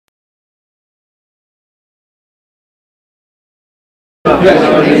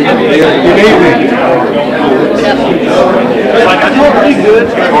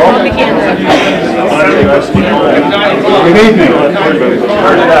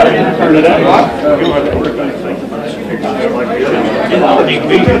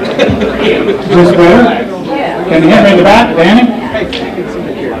evening. Is this better? Can you hear me in the back, Danny?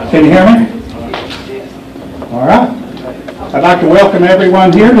 Can you hear me? All right. I'd like to welcome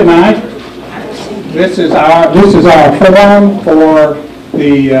everyone here tonight. This is our forum for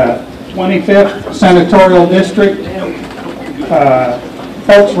the 25th Senatorial District.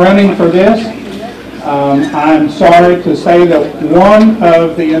 Folks running for this. I'm sorry to say that one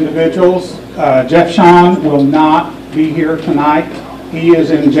of the individuals, Jeff Sean, will not be here tonight. He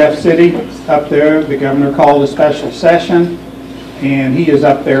is in Jeff City up there. The governor called a special session, and he is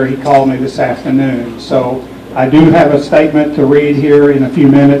up there. He called me this afternoon. So I do have a statement to read here in a few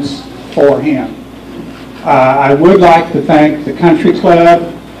minutes for him. I would like to thank the country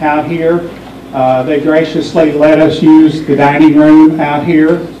club out here. They graciously let us use the dining room out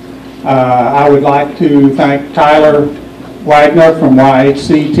here. I would like to thank Tyler Wagner from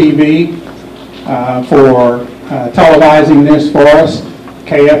YHC TV for televising this for us.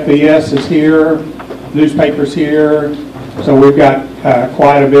 KFBS is here, newspapers here, so we've got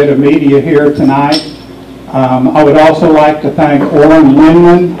quite a bit of media here tonight. I would also like to thank Orrin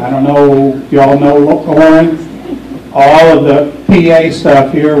Lindman. I don't know if you all know Orrin. All of the PA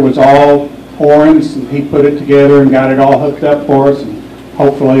stuff here was all Orrin's, and he put it together and got it all hooked up for us, and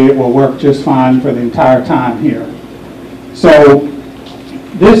hopefully it will work just fine for the entire time here. So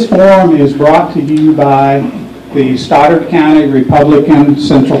this forum is brought to you by the Stoddard County Republican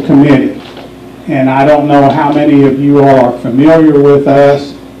Central Committee. And I don't know how many of you all are familiar with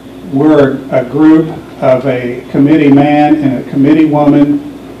us. We're a group of a committee man and a committee woman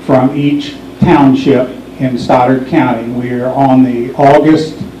from each township in Stoddard County. We are on the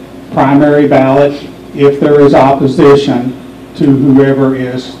August primary ballot if there is opposition to whoever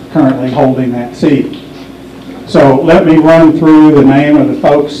is currently holding that seat. So let me run through the name of the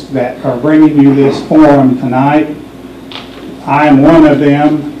folks that are bringing you this forum tonight. I am one of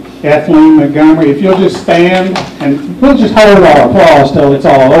them, Ethelene Montgomery. If you'll just stand, and we'll just hold our applause till it's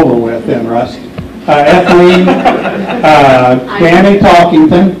all over with then, Russ. Ethelene, Danny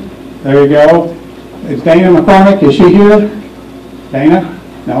Talkington, there you go. Is Dana McCormick, is she here? Dana?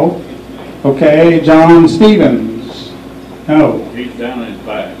 No? Okay, John Stevens? No. He's down in his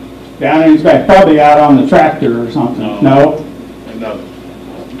back. Down in his back, probably out on the tractor or something. No? No.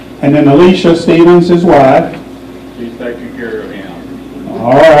 And then Alicia Stevens, his wife. She's taking care of him.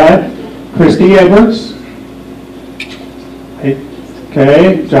 All right. Christy Edwards.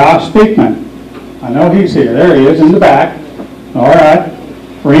 Okay, Josh Speakman. I know he's here. There he is in the back. All right.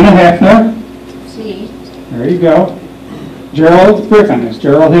 Rena Hefner. See. There you go. Gerald Griffin. Is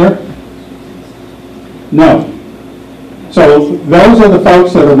Gerald here? No. So those are the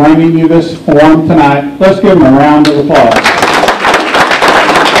folks that are bringing you this forum tonight. Let's give them a round of applause.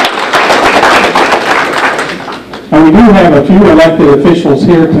 And we do have a few elected officials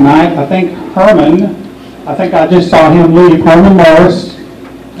here tonight. I think I just saw him leave, Herman Morris.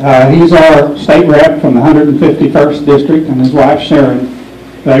 He's our state rep from the 151st District, and his wife Sharon.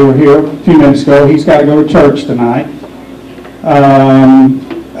 They were here a few minutes ago. He's got to go to church tonight.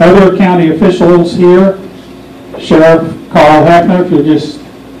 Other county officials here, Sheriff Carl Hefner, if you'll just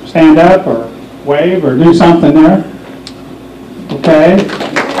stand up or wave or do something there. Okay.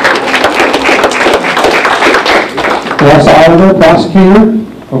 Ross Oliver, prosecutor.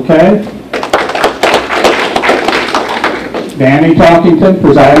 Okay. Danny Talkington,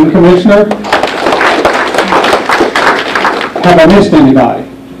 presiding commissioner. Have I missed anybody?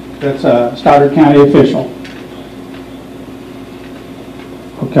 That's a Stoddard County official.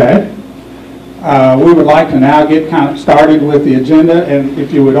 Okay. We would like to now get kind of started with the agenda, and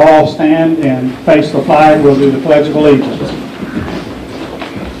if you would all stand and face the flag, we'll do the Pledge of Allegiance.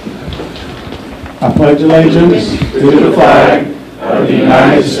 I pledge allegiance to the flag of the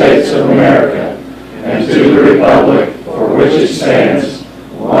United States of America and to the republic for which it stands,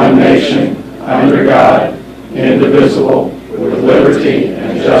 one nation, under God, indivisible, with liberty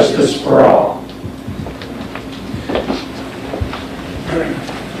and justice for all.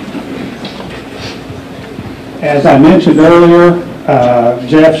 As I mentioned earlier,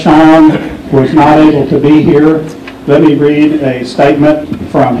 Jeff Sean was not able to be here. Let me read a statement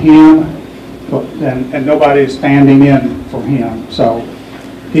from him, and nobody is standing in for him. So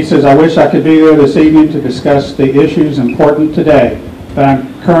he says, I wish I could be there this evening to discuss the issues important today, but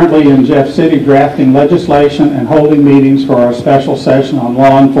I'm currently in Jeff City drafting legislation and holding meetings for our special session on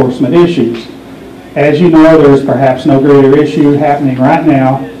law enforcement issues. As you know, there is perhaps no greater issue happening right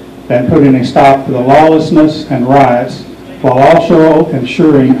now than putting a stop to the lawlessness and riots, while also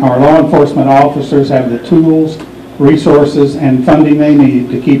ensuring our law enforcement officers have the tools, resources, and funding they need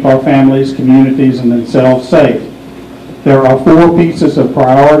to keep our families, communities, and themselves safe. There are 4 pieces of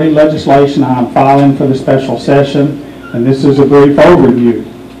priority legislation I am filing for the special session, and this is a brief overview.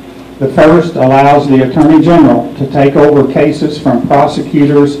 The first allows the Attorney General to take over cases from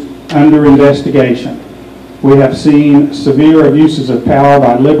prosecutors under investigation. We have seen severe abuses of power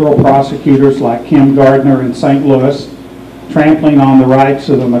by liberal prosecutors like Kim Gardner in St. Louis, trampling on the rights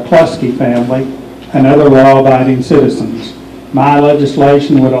of the McCluskey family and other law-abiding citizens. My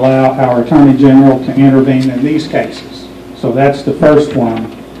legislation would allow our Attorney General to intervene in these cases. So that's the first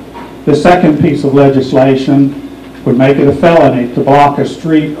one. The second piece of legislation would make it a felony to block a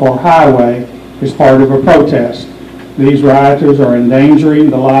street or highway as part of a protest. These rioters are endangering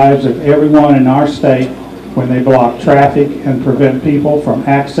the lives of everyone in our state when they block traffic and prevent people from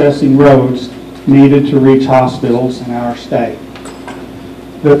accessing roads needed to reach hospitals in our state.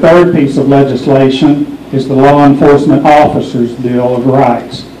 The third piece of legislation is the Law Enforcement Officers Bill of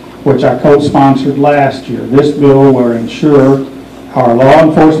Rights, which I co-sponsored last year. This bill will ensure our law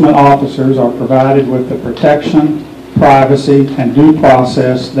enforcement officers are provided with the protection, privacy, and due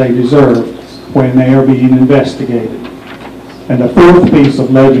process they deserve when they are being investigated. And the fourth piece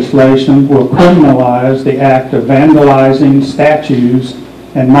of legislation will criminalize the act of vandalizing statues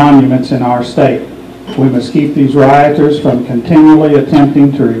and monuments in our state. We must keep these rioters from continually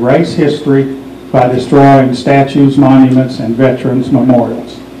attempting to erase history by destroying statues, monuments, and veterans'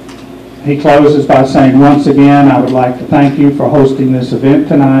 memorials. He closes by saying, once again, I would like to thank you for hosting this event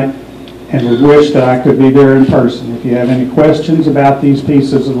tonight and would wish that I could be there in person. If you have any questions about these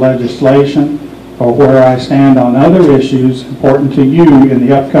pieces of legislation or where I stand on other issues important to you in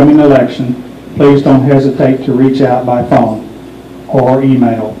the upcoming election, please don't hesitate to reach out by phone or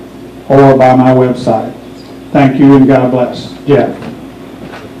email or by my website. Thank you and God bless. Jeff.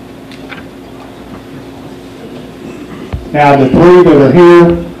 Now the 3 that are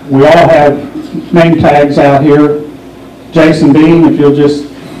here, we all have name tags out here. Jason Bean, if you'll just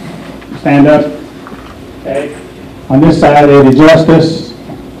stand up. Okay. On this side, Eddie Justice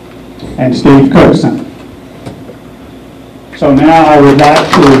and Steve Cookson. So now I would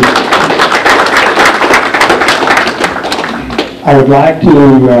like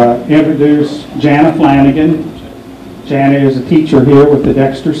to introduce Jana Flanagan. Jana is a teacher here with the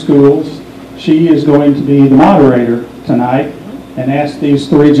Dexter Schools. She is going to be the moderator tonight and ask these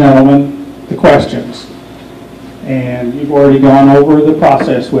 3 gentlemen the questions. And you've already gone over the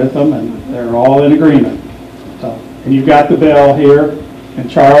process with them, and they're all in agreement. So, and you've got the bell here, and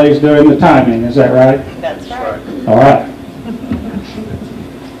Charlie's doing the timing. Is that right? That's right. All right.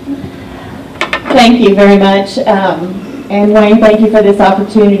 Thank you very much. And Wayne, thank you for this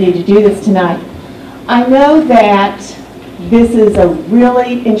opportunity to do this tonight. I know that this is a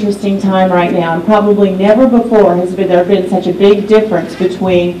really interesting time right now, and probably never before has there been such a big difference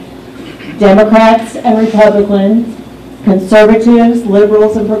between Democrats and Republicans, conservatives,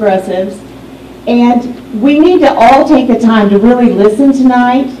 liberals, and progressives. And we need to all take the time to really listen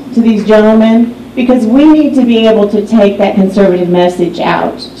tonight to these gentlemen, because we need to be able to take that conservative message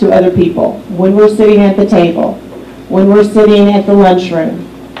out to other people when we're sitting at the table, when we're sitting at the lunchroom,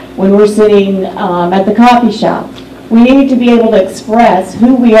 when we're sitting at the coffee shop. We need to be able to express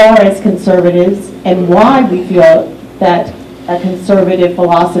who we are as conservatives and why we feel that a conservative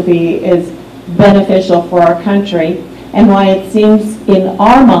philosophy is beneficial for our country, and why it seems in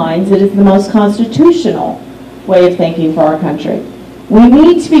our minds it is the most constitutional way of thinking for our country. We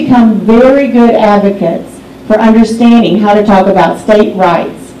need to become very good advocates for understanding how to talk about state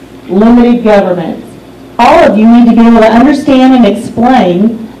rights, limited governments. All of you need to be able to understand and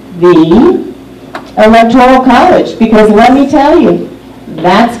explain the Electoral College, because let me tell you,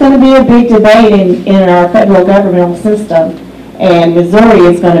 that's going to be a big debate in our federal governmental system, and Missouri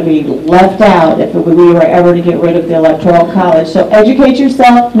is going to be left out if we were ever to get rid of the Electoral College. So educate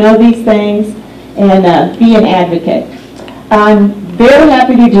yourself, know these things, and be an advocate. I'm very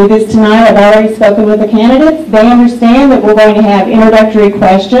happy to do this tonight. I've already spoken with the candidates. They understand that we're going to have introductory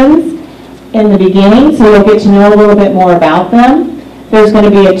questions in the beginning, so you'll get to know a little bit more about them. There's going to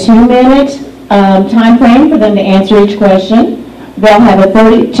be a 2-minute time frame for them to answer each question. They'll have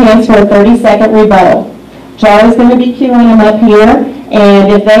a chance for a 30-second rebuttal. Charlie's going to be queuing them up here,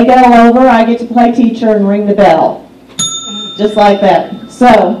 and if they go over, I get to play teacher and ring the bell, just like that.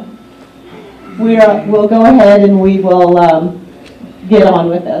 So we'll go ahead and we will get on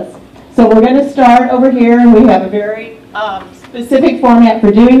with this. So we're going to start over here, and we have a very specific format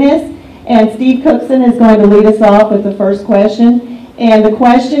for doing this. And Steve Cookson is going to lead us off with the first question. And the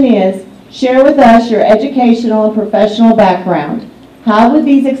question is, share with us your educational and professional background. How would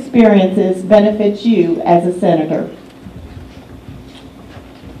these experiences benefit you as a senator?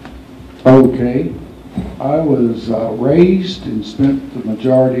 Okay. I was raised and spent the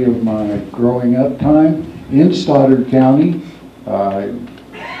majority of my growing up time in Stoddard County. I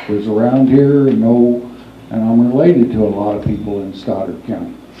was around here and I'm related to a lot of people in Stoddard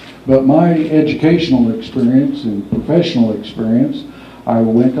County. But my educational experience and professional experience, I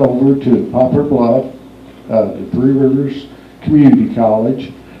went over to Poplar Bluff, to Three Rivers Community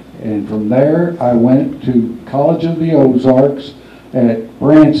College, and from there I went to College of the Ozarks at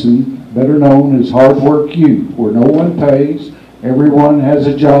Branson, better known as Hard Work U, where no one pays, everyone has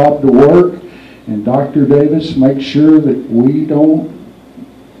a job to work, and Dr. Davis makes sure that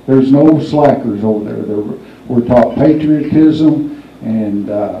there's no slackers over there. We're taught patriotism, and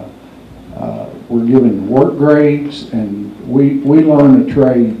we're given work grades, and we learn a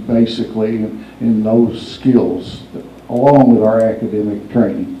trade basically in those skills along with our academic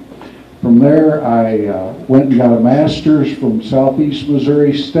training. From there, I went and got a master's from Southeast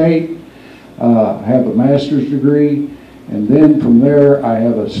Missouri State, have a master's degree, and then from there I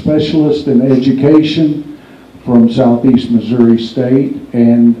have a specialist in education from Southeast Missouri State,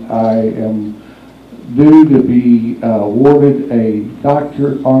 and I am due to be awarded a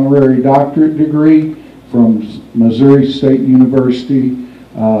honorary doctorate degree from Missouri State University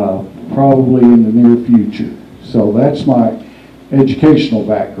probably in the near future. So that's my educational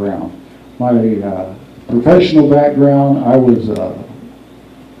background. My professional background, I was a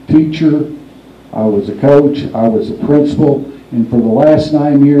teacher, I was a coach, I was a principal, and for the last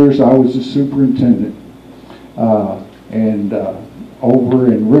 9 years I was a superintendent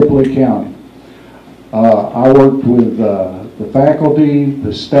over in Ripley County. I worked with the faculty,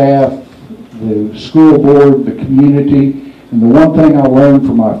 the staff, the school board, the community, and the one thing I learned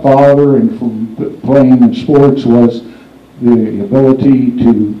from my father and from playing in sports was the ability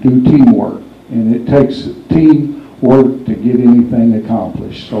to do teamwork, and it takes teamwork to get anything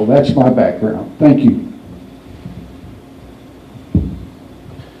accomplished. So that's my background. Thank you.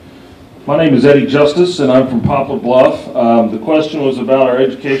 My name is Eddie Justice, and I'm from Poplar Bluff. The question was about our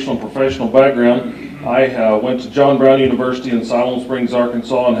educational and professional background. I went to John Brown University in Siloam Springs,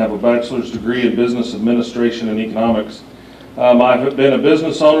 Arkansas, and have a bachelor's degree in business administration and economics. I've been a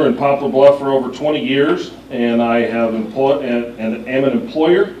business owner in Poplar Bluff for over 20 years, and I have am an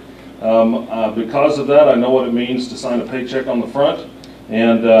employer. Because of that, I know what it means to sign a paycheck on the front,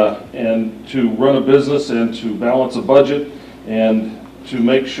 and to run a business, and to balance a budget, and to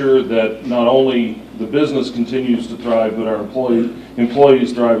make sure that not only the business continues to thrive, but our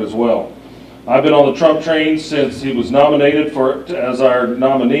employees thrive as well. I've been on the Trump train since he was nominated as our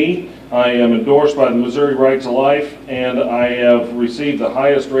nominee. I am endorsed by the Missouri Right to Life, and I have received the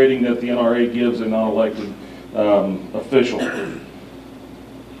highest rating that the NRA gives a non-elected official.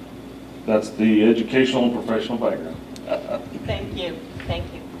 That's the educational and professional background. Thank you. Thank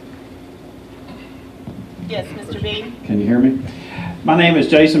you. Yes, Mr. Bean? Can you hear me? My name is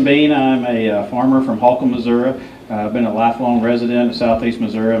Jason Bean. I'm a farmer from Holcomb, Missouri. I've been a lifelong resident of Southeast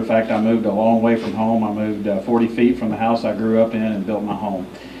Missouri. In fact, I moved a long way from home. I moved 40 feet from the house I grew up in and built my home.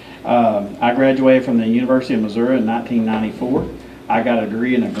 I graduated from the University of Missouri in 1994. I got a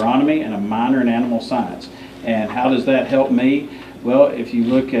degree in agronomy and a minor in animal science. And how does that help me? Well, if you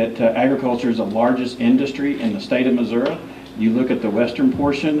look at agriculture is the largest industry in the state of Missouri. You look at the western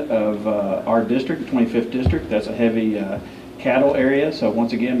portion of our district, the 25th district, that's a heavy cattle area. So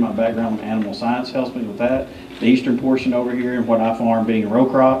once again, my background in animal science helps me with that. The eastern portion over here and what I farm being row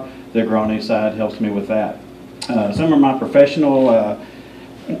crop, the agronomy side helps me with that. Some of my professional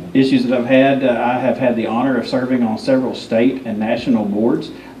issues that I have had the honor of serving on several state and national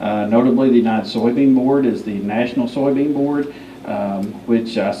boards. Notably, the United Soybean Board is the National Soybean Board,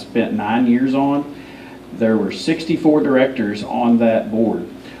 which I spent 9 years on. There were 64 directors on that board.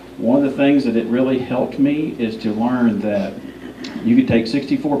 One of the things that it really helped me is to learn that you could take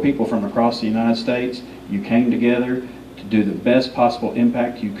 64 people from across the United States, you came together to do the best possible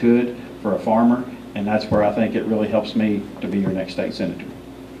impact you could for a farmer, and that's where I think it really helps me to be your next state senator.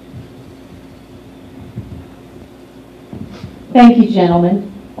 Thank you,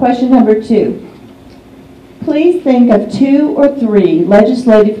 gentlemen. Question number 2. Please think of 2 or 3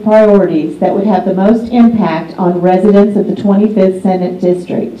 legislative priorities that would have the most impact on residents of the 25th Senate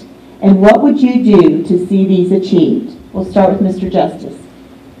District. And what would you do to see these achieved? We'll start with Mr. Justice.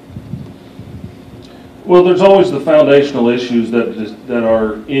 Well, there's always the foundational issues that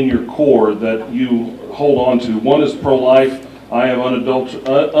are in your core that you hold on to. One is pro-life. I am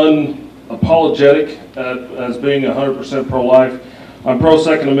apologetic as being 100% pro-life. I'm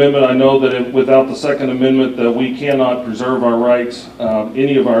pro-Second Amendment. I know that without the Second Amendment that we cannot preserve our rights,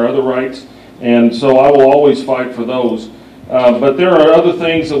 any of our other rights, and so I will always fight for those. But there are other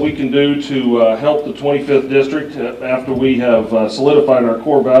things that we can do to help the 25th District after we have solidified our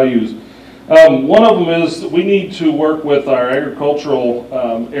core values. One of them is we need to work with our agricultural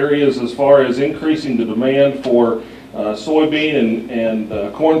areas as far as increasing the demand for soybean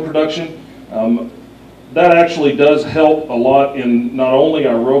and corn production. That actually does help a lot in not only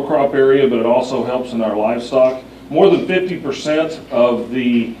our row crop area, but it also helps in our livestock. More than 50% of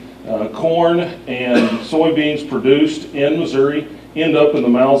the corn and soybeans produced in Missouri end up in the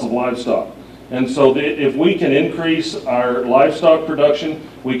mouths of livestock. And so if we can increase our livestock production,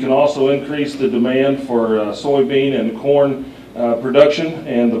 we can also increase the demand for soybean and corn production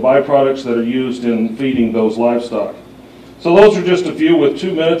and the byproducts that are used in feeding those livestock. So those are just a few. With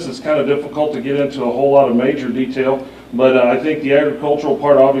 2 minutes, it's kind of difficult to get into a whole lot of major detail, but I think the agricultural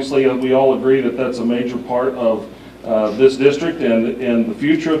part, obviously, we all agree that that's a major part of this district and the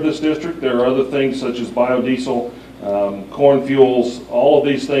future of this district. There are other things such as biodiesel, corn fuels, all of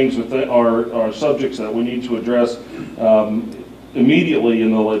these things are subjects that we need to address immediately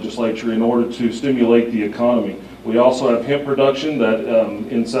in the legislature in order to stimulate the economy. We also have hemp production that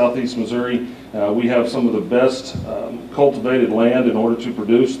in southeast Missouri, we have some of the best cultivated land in order to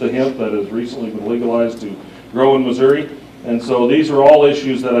produce the hemp that has recently been legalized to grow in Missouri. And so these are all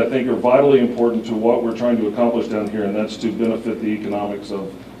issues that I think are vitally important to what we're trying to accomplish down here, and that's to benefit the economics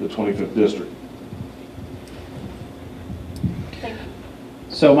of the 25th District.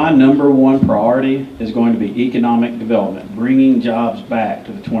 So my #1 priority is going to be economic development, bringing jobs back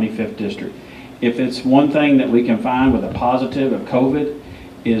to the 25th District. If it's one thing that we can find with a positive of COVID,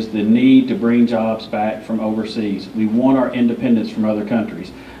 is the need to bring jobs back from overseas. We want our independence from other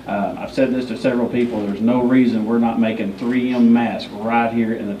countries. I've said this to several people, there's no reason we're not making 3M masks right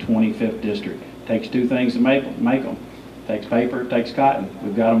here in the 25th District. It takes two things to make them. It takes paper, it takes cotton.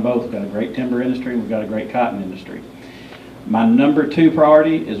 We've got them both. We've got a great timber industry, we've got a great cotton industry. My #2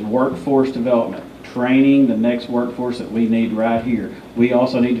 priority is workforce development, training the next workforce that we need right here. We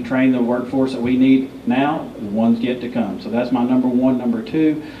also need to train the workforce that we need now, the ones yet to come. So that's my #1.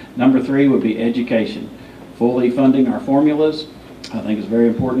 #2, #3 would be education. Fully funding our formulas, I think is very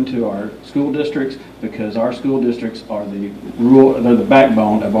important to our school districts because our school districts are they're the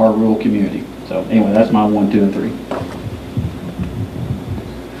backbone of our rural community. So anyway, that's my 1, 2, and 3.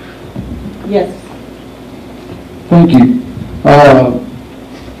 Yes. Thank you.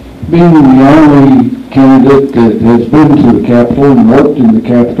 Being the only candidate that has been to the Capitol and worked in the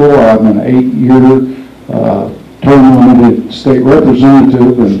Capitol, I'm an 8-year term-limited state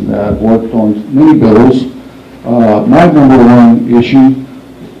representative and I've worked on many bills. My #1 issue,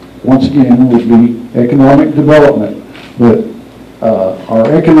 once again, would be economic development. But our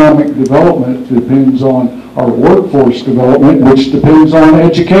economic development depends on our workforce development, which depends on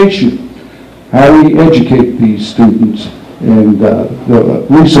education. How we educate these students and the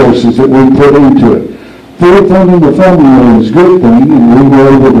resources that we put into it. Fully funding the formula is a good thing, and we were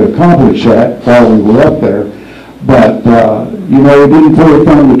able to accomplish that while we were up there. But, we didn't fully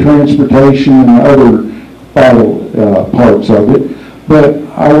fund the transportation and other vital parts of it. But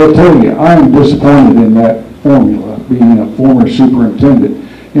I will tell you, I am disappointed in that formula, being a former superintendent,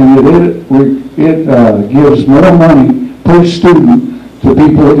 in that it gives more money per student to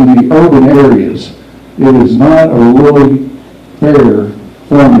people in the urban areas. It is not a really fair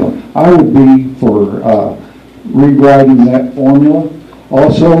formula. I would be for rewriting that formula.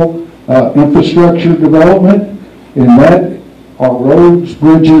 Also, infrastructure development, and that our roads,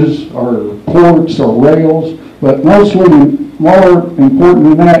 bridges, our ports, our rails, but mostly more important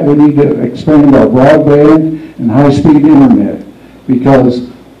than that, we need to expand our broadband and high-speed internet, because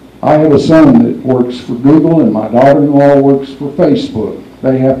I have a son that works for Google and my daughter-in-law works for Facebook.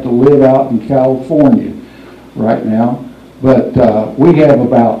 They have to live out in California right now, but we have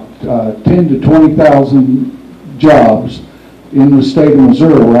about 10 to 20,000 jobs in the state of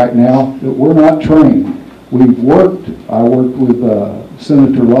Missouri right now that we're not trained. I worked with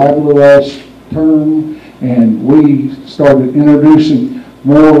Senator Lively last term, and we started introducing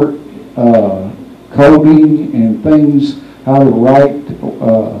more coding and things, how to write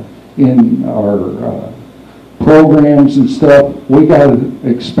in our programs and stuff. We got to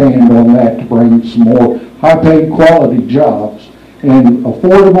expand on that to bring some more high-paid quality jobs, and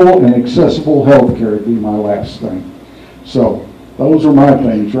affordable and accessible health care would be my last thing. So those are my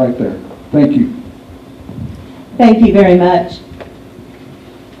things right there. Thank you. Thank you very much.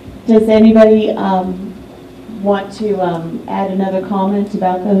 Does anybody want to add another comment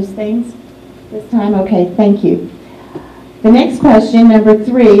about those things? This time, okay, thank you. The next question, number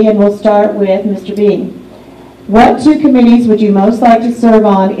 3, and we'll start with Mr. Bean. What 2 committees would you most like to serve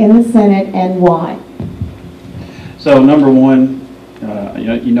on in the Senate and why? So number 1,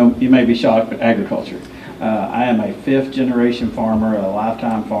 you may be shocked, but agriculture. I am a 5th generation farmer, a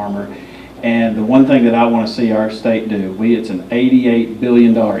lifetime farmer, and the one thing that I want to see our state do, it's an $88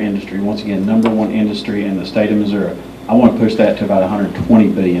 billion industry, once again, number 1 industry in the state of Missouri. I want to push that to about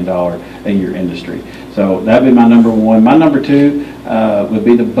 $120 billion a year industry. So that'd be my number 1. My number 2 would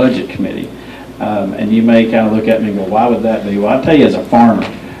be the budget committee. And you may kind of look at me and go, why would that be? Well, I'll tell you, as a farmer,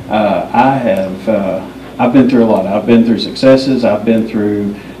 I've been through a lot. I've been through successes, I've been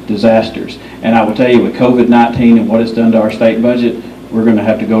through disasters. And I will tell you, with COVID-19 and what it's done to our state budget, we're going to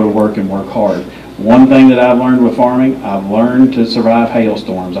have to go to work and work hard. One thing that I've learned with farming, I've learned to survive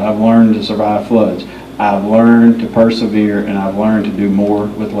hailstorms. I've learned to survive floods. I've learned to persevere, and I've learned to do more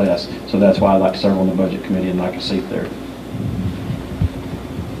with less. So that's why I'd like to serve on the budget committee and like a seat there.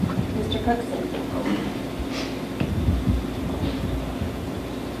 Mr. Cookson.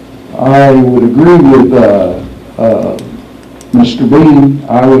 I would agree with Mr. Bean.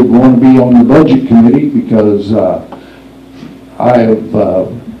 I would want to be on the budget committee because I have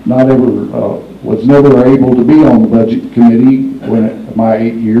was never able to be on the budget committee when my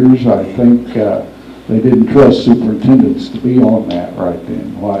 8 years. I think they didn't trust superintendents to be on that right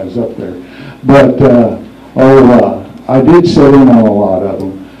then while I was up there. But I did sit in on a lot of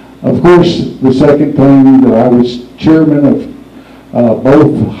them. Of course, the second thing that I was chairman of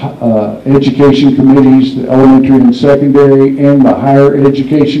both education committees, the elementary and secondary, and the higher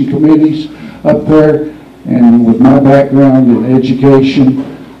education committees up there. And with my background in education,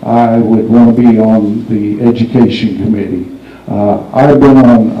 I would want to be on the education committee. I've been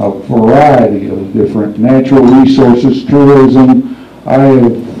on a variety of different natural resources, tourism. I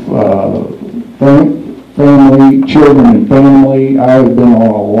have family, children and family. I have been on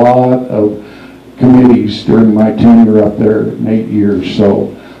a lot of committees during my tenure up there in 8 years.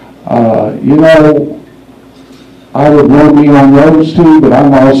 So, I would want to be on those 2, but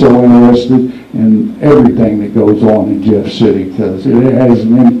I'm also interested in everything that goes on in Jeff City because it has,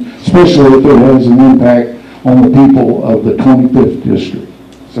 especially if it has an impact on the people of the 25th district.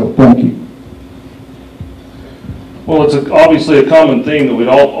 So thank you. Well, it's obviously a common theme that we'd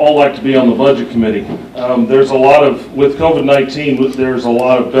all like to be on the budget committee. There's a lot of, with COVID-19, there's a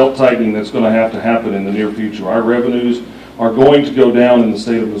lot of belt tightening that's going to happen in the near future. Our revenues are going to go down in the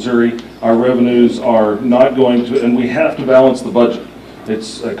state of Missouri. Our revenues are not going to, and we have to balance the budget.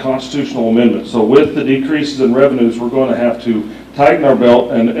 It's a constitutional amendment. So with the decreases in revenues, we're going to have to tighten our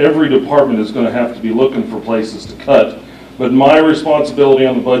belt, and every department is going to have to be looking for places to cut. But my responsibility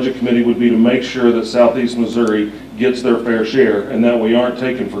on the budget committee would be to make sure that Southeast Missouri gets their fair share and that we aren't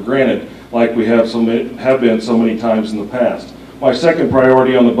taken for granted like we have been so many times in the past. My second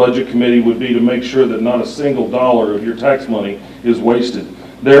priority on the budget committee would be to make sure that not a single dollar of your tax money is wasted.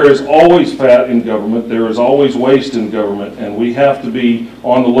 There is always fat in government, there is always waste in government, and we have to be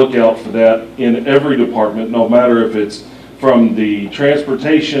on the lookout for that in every department, no matter if it's from the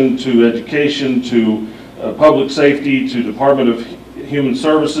transportation to education to public safety to Department of Human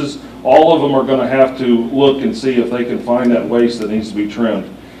Services. All of them are going to have to look and see if they can find that waste that needs to be trimmed.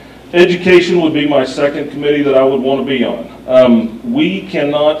 Education would be my second committee that I would want to be on. We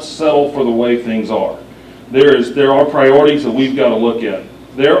cannot settle for the way things are. There are priorities that we've got to look at.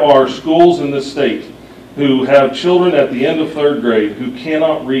 There are schools in this state who have children at the end of 3rd grade who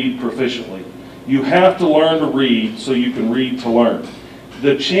cannot read proficiently. You have to learn to read so you can read to learn.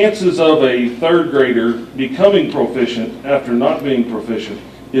 The chances of a 3rd grader becoming proficient after not being proficient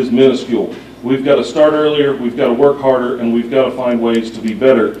is minuscule. We've got to start earlier, we've got to work harder, and we've got to find ways to be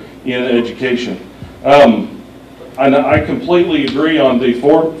better in education. And I completely agree on the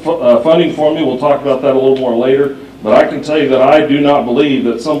funding formula. We'll talk about that a little more later. But I can tell you that I do not believe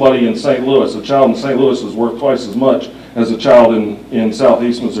that somebody in St. Louis, a child in St. Louis, is worth twice as much as a child in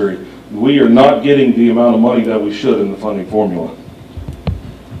Southeast Missouri. We are not getting the amount of money that we should in the funding formula.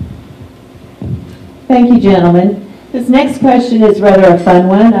 Thank you, gentlemen. This next question is rather a fun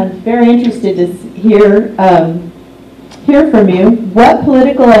one. I'm very interested to hear from you. What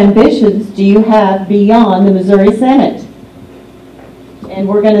political ambitions do you have beyond the Missouri Senate? And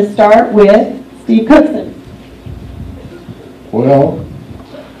we're going to start with Steve Cookson. Well,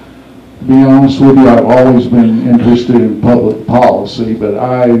 to be honest with you, I've always been interested in public policy, but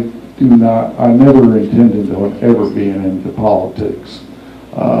I never intended on ever being into politics.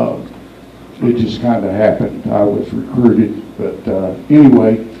 It just kind of happened. I was recruited, but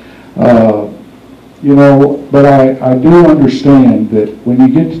anyway, but I do understand that when you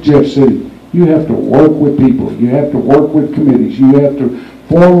get to Jeff City, You have to work with people. You have to work with committees. You have to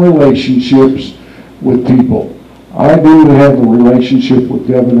form relationships with people. I do have a relationship with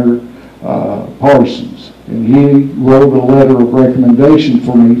Governor Parsons, and he wrote a letter of recommendation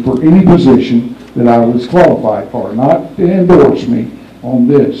for me for any position that I was qualified for, not to endorse me on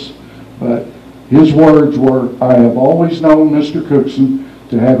this, but his words were, I have always known Mr. Cookson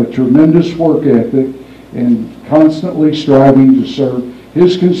to have a tremendous work ethic and constantly striving to serve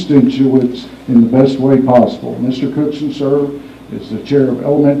his constituents in the best way possible. Mr. Cookson served as the chair of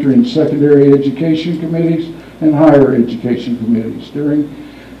elementary and secondary education committees and higher education committees during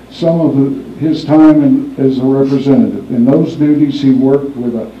some of his time as a representative. In those duties, he worked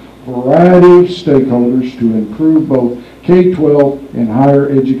with a variety of stakeholders to improve both K-12 and higher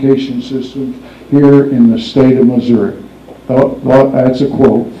education systems here in the state of Missouri. That's a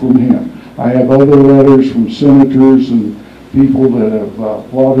quote from him. I have other letters from senators and people that have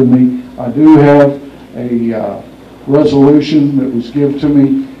applauded me. I do have a resolution that was given to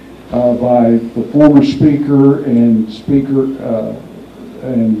me by the former speaker and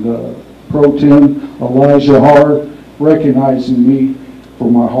pro tem Elijah Hart, recognizing me for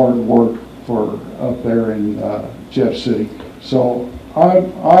my hard work for up there in Jeff City. So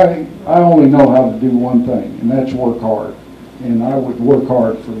I only know how to do one thing, and that's work hard. And I would work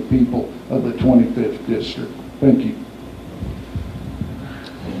hard for the people of the 25th District. Thank you.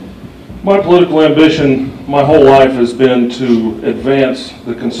 My political ambition my whole life has been to advance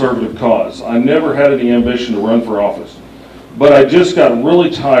the conservative cause. I never had any ambition to run for office. But I just got really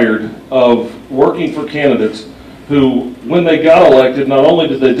tired of working for candidates who, when they got elected, not only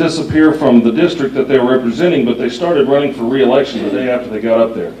did they disappear from the district that they were representing, but they started running for re-election the day after they got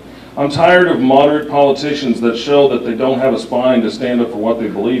up there. I'm tired of moderate politicians that show that they don't have a spine to stand up for what they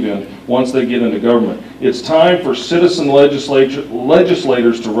believe in once they get into government. It's time for citizen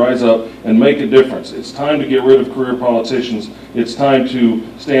legislators to rise up and make a difference. It's time to get rid of career politicians. It's time to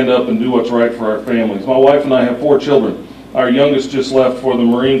stand up and do what's right for our families. My wife and I have 4 children. Our youngest just left for the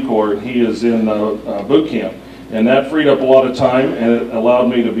Marine Corps. He is in boot camp. And that freed up a lot of time, and it allowed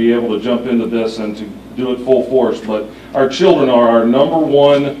me to be able to jump into this and to do it full force. But our children are our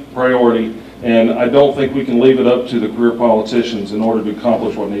 #1 priority, and I don't think we can leave it up to the career politicians in order to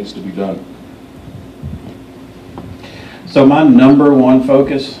accomplish what needs to be done. So my #1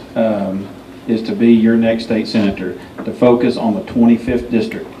 focus is to be your next state senator, to focus on the 25th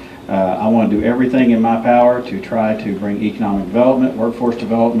district. I want to do everything in my power to try to bring economic development, workforce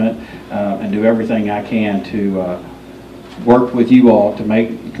development, and do everything I can to work with you all to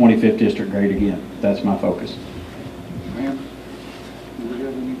make the 25th district great again. That's my focus. Ma'am, do we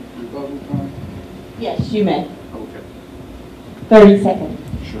have any rebuttal time? Yes, you may. Okay. 30 seconds.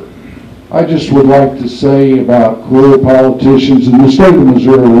 Sure. I just would like to say about career politicians in the state of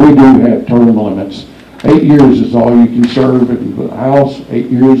Missouri, we do have term limits. 8 years is all you can serve in the House, 8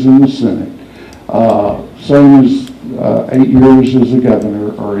 years in the Senate. Same as 8 years as a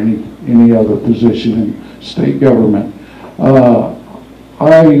governor or any other position in state government.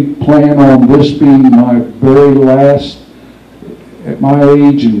 I plan on this being my very last, at my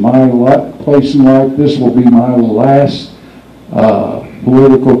age and my place in life, this will be my last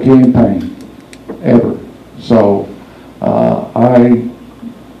political campaign ever. So I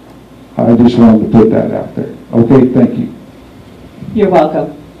just wanted to put that out there. Okay, thank you. You're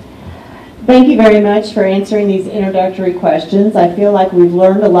welcome. Thank you very much for answering these introductory questions. I feel like we've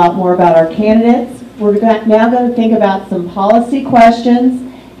learned a lot more about our candidates. We're now going to think about some policy questions,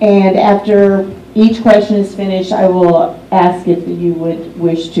 and after each question is finished, I will ask if you would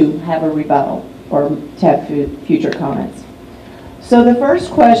wish to have a rebuttal or to have future comments. So the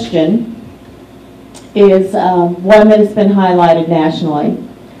first question is one that has been highlighted nationally.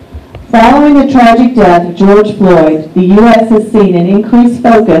 Following the tragic death of George Floyd, the U.S. has seen an increased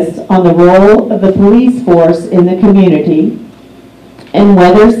focus on the role of the police force in the community and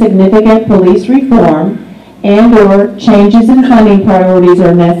whether significant police reform and/or changes in funding priorities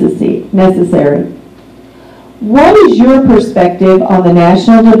are necessary. What is your perspective on the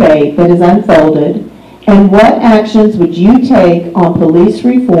national debate that has unfolded, and what actions would you take on police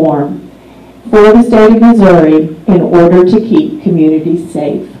reform for the state of Missouri in order to keep communities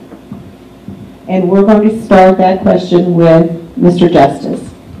safe? And we're going to start that question with Mr. Justice.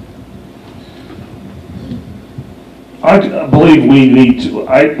 I believe we need to,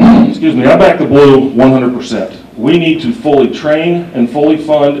 I back the blue 100%. We need to fully train and fully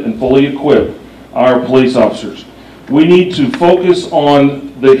fund and fully equip our police officers. We need to focus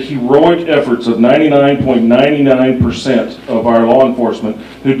on the heroic efforts of 99.99% of our law enforcement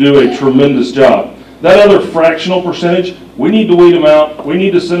who do a tremendous job. That other fractional percentage, we need to weed them out. We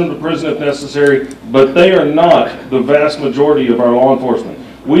need to send them to prison if necessary, but they are not the vast majority of our law enforcement.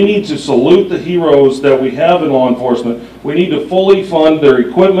 We need to salute the heroes that we have in law enforcement. We need to fully fund their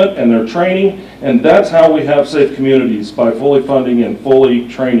equipment and their training, and that's how we have safe communities, by fully funding and fully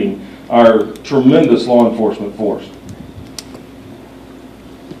training our tremendous law enforcement force.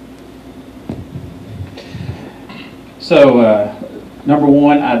 So, number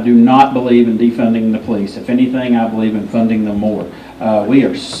one, I do not believe in defunding the police. If anything, I believe in funding them more. We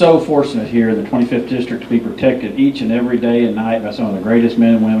are so fortunate here in the 25th District to be protected each and every day and night by some of the greatest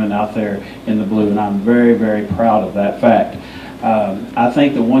men and women out there in the blue, and I'm very, very proud of that fact. I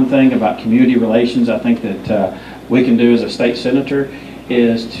think the one thing about community relations I think that we can do as a state senator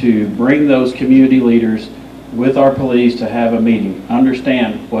is to bring those community leaders with our police to have a meeting,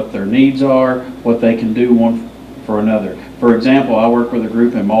 understand what their needs are, what they can do one for another. For example, I work with a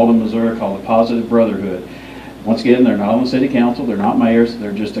group in Malden, Missouri called the Positive Brotherhood. Once again, they're not on the city council, they're not mayors,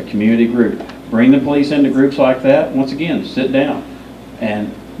 they're just a community group. Bring the police into groups like that. Once again, sit down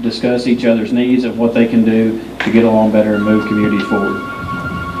and discuss each other's needs of what they can do to get along better and move communities forward.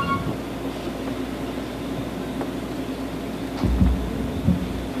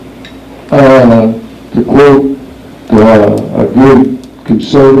 To quote a good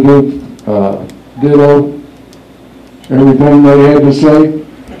conservative, ditto everything they had to say.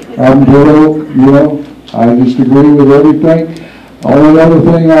 I'm ditto, you know, I just agree with everything. Only other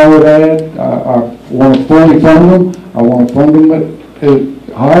thing I would add, I want to fully fund them. I want to fund them at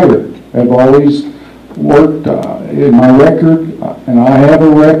higher. I've always worked in my record, and I have a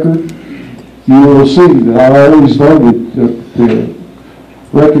record. You will see that I always voted to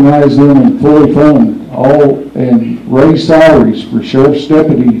recognize them and fully fund all and raise salaries for sheriff's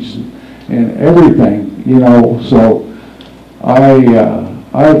deputies and everything, you know. So I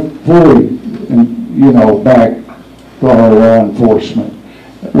fully, you know, back our law enforcement.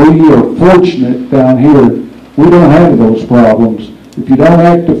 We are fortunate down here. We don't have those problems. If you don't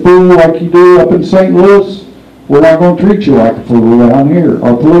act a fool like you do up in St. Louis, we're not going to treat you like a fool down here.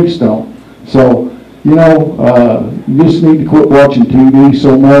 Our police don't. So, you know, you just need to quit watching TV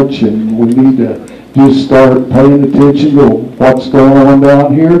so much, and we need to just start paying attention to what's going on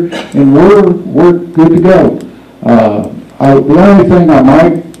down here, and we're good to go. The only thing I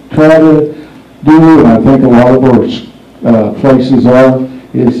might try to do, and I think a lot of our places are,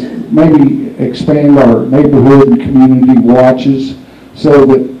 is maybe expand our neighborhood and community watches so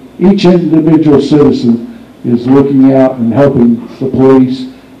that each individual citizen is looking out and helping the police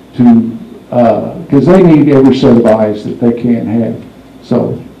to, because they need every set of eyes that they can have.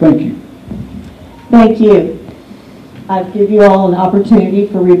 So, thank you. Thank you. I'd give you all an opportunity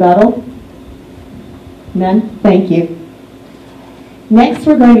for rebuttal. None? Thank you. Next,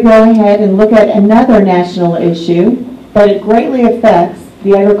 we're going to go ahead and look at another national issue, but it greatly affects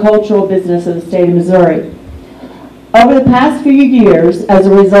the agricultural business of the state of Missouri. Over the past few years, as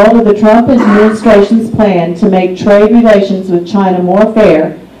a result of the Trump administration's plan to make trade relations with China more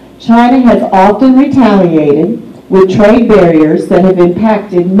fair, China has often retaliated with trade barriers that have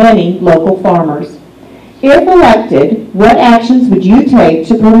impacted many local farmers. If elected, what actions would you take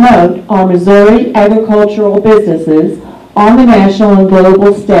to promote our Missouri agricultural businesses on the national and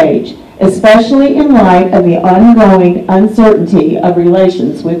global stage, especially in light of the ongoing uncertainty of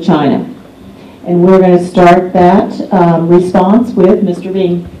relations with China? And we're going to start that response with Mr.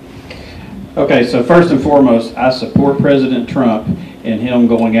 Bean. Okay, so first and foremost, I support President Trump in him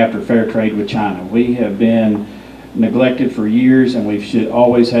going after fair trade with China. We have been neglected for years, and we should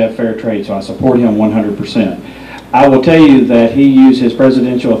always have fair trade, so I support him 100%. I will tell you that he used his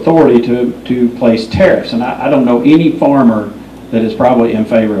presidential authority to place tariffs, and I don't know any farmer that is probably in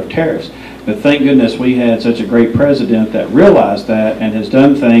favor of tariffs. But thank goodness we had such a great president that realized that and has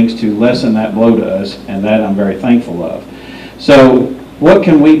done things to lessen that blow to us, and that I'm very thankful of. So what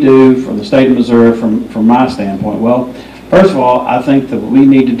can we do from the state of Missouri from my standpoint? Well, first of all, I think that what we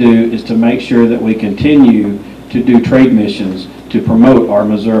need to do is to make sure that we continue to do trade missions to promote our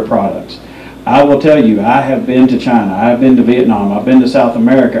Missouri products. I will tell you, I have been to China, I have been to Vietnam, I've been to South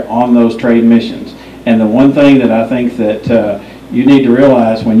America on those trade missions. And the one thing that I think that you need to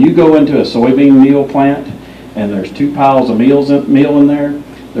realize, when you go into a soybean meal plant and there's two piles of meal in there,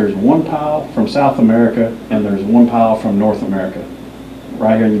 there's one pile from South America and there's one pile from North America,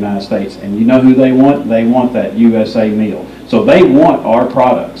 right here in the United States. And you know who they want? They want that USA meal. So they want our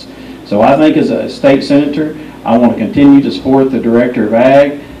products. So I think as a state senator, I want to continue to support the Director of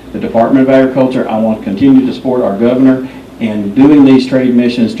Ag, the Department of Agriculture. I want to continue to support our governor in doing these trade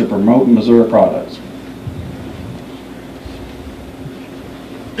missions to promote Missouri products.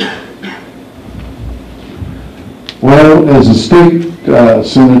 know, as a state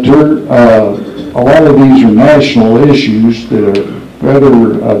senator, a lot of these are national issues that are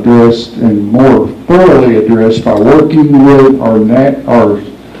better addressed and more thoroughly addressed by working with our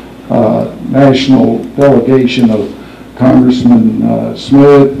national delegation of Congressman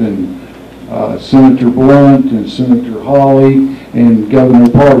Smith and Senator Blunt and Senator Hawley and Governor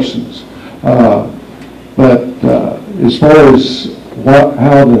Parsons. But as far as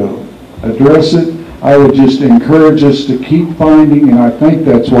how to address it, I would just encourage us to keep finding, and I think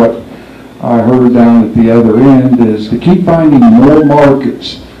that's what I heard down at the other end, is to keep finding more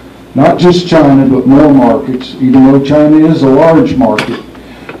markets, not just China, but more markets, even though China is a large market,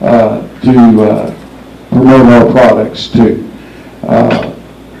 to promote our products to.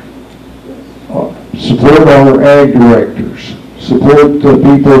 Support our ag directors, support the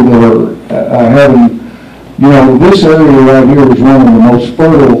people that are having, you know, this area right here is one of the most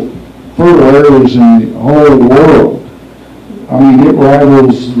fertile areas in the whole world. I mean, it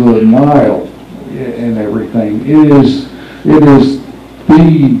rivals the Nile and everything. It is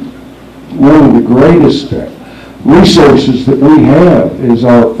one of the greatest resources that we have is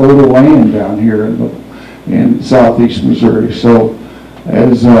our fertile land down here in southeast Missouri. So,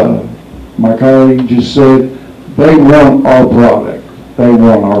 as my colleague just said, they want our product. They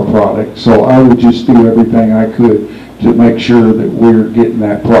want our product. So I would just do everything I could to make sure that we're getting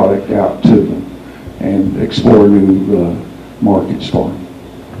that product out to them and explore new markets for them.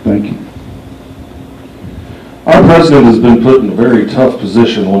 Thank you. Our president has been put in a very tough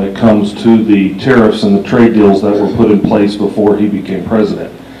position when it comes to the tariffs and the trade deals that were put in place before he became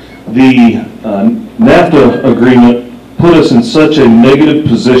president. The NAFTA agreement put us in such a negative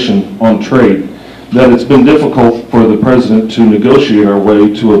position on trade that it's been difficult for the president to negotiate our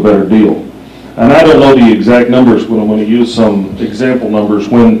way to a better deal. And I don't know the exact numbers, but I'm going to use some example numbers.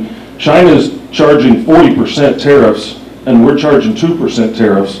 When China's charging 40% tariffs and we're charging 2%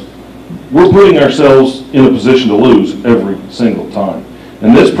 tariffs, we're putting ourselves in a position to lose every single time.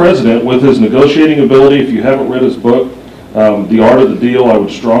 And this president, with his negotiating ability, if you haven't read his book, The Art of the Deal, I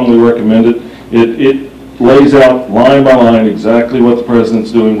would strongly recommend it. It lays out line by line exactly what the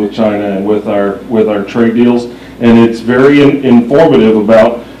president's doing with China and with our trade deals, and it's very informative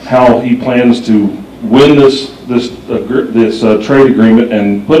about how he plans to win this trade agreement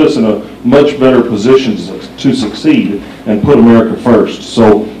and put us in a much better position to succeed and put America first.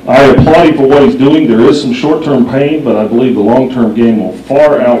 So I applaud him for what he's doing. There is some short-term pain, but I believe the long-term gain will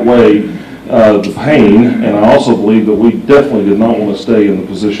far outweigh the pain, and I also believe that we definitely did not want to stay in the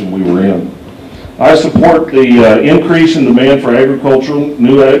position we were in. I support the increase in demand for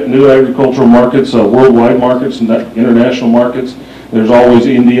new agricultural markets, worldwide markets, and international markets. There's always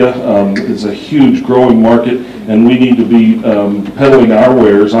India. It's a huge growing market, and we need to be peddling our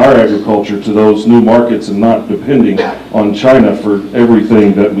wares, our agriculture, to those new markets and not depending on China for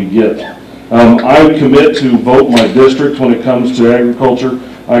everything that we get. I would commit to vote my district when it comes to agriculture.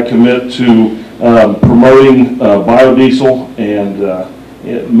 I commit to promoting biodiesel and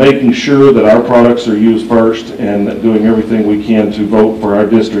making sure that our products are used first and doing everything we can to vote for our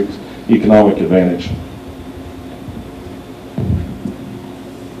district's economic advantage.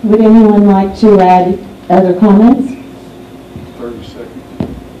 Would anyone like to add other comments? 30 seconds.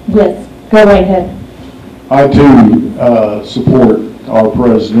 Yes, go right ahead. I too support our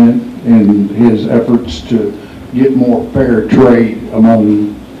president in his efforts to get more fair trade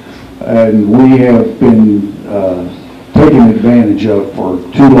among, and we have been taken advantage of for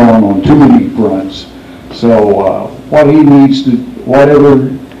too long on too many fronts. So whatever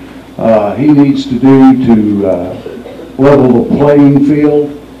he needs to do to level the playing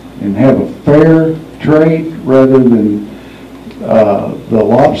field and have a fair trade rather than the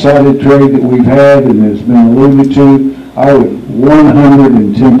lopsided trade that we've had and has been alluded to, I would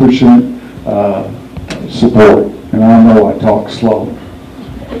 110% support. And I know I talk slow.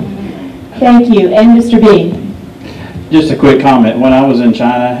 Thank you. And Mr. Bean? Just a quick comment. When I was in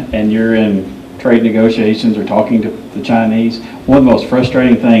China and you're in trade negotiations or talking to the Chinese, one of the most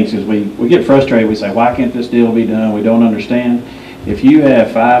frustrating things is we get frustrated. We say, why can't this deal be done? We don't understand. If you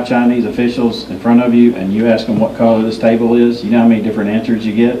have 5 Chinese officials in front of you and you ask them what color this table is, you know how many different answers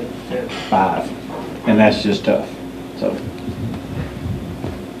you get? 5. And that's just tough. So.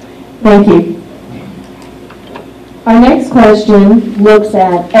 Thank you. Our next question looks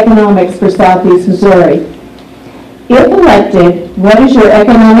at economics for Southeast Missouri. If elected, what is your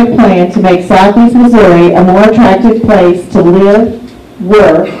economic plan to make Southeast Missouri a more attractive place to live,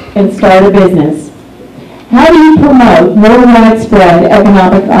 work, and start a business? How do you promote more widespread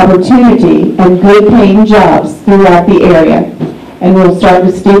economic opportunity and good-paying jobs throughout the area? And we'll start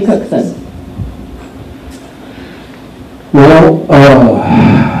with Steve Cookson. Well,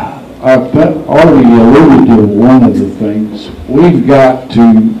 I've already alluded to one of the things. We've got to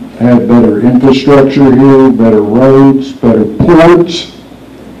have better infrastructure here, better roads, better ports,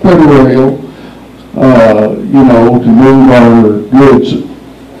 better rail, to move our goods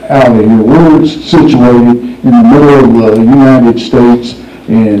out of here. We're situated in the middle of the United States,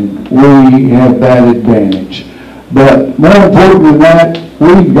 and we have that advantage. But more important than that,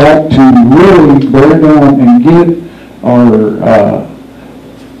 we've got to really bear down and get our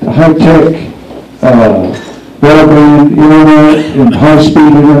high-tech broadband internet and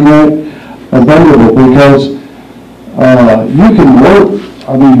high-speed internet available, because you can work.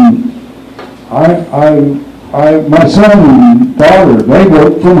 I mean, my son and daughter, they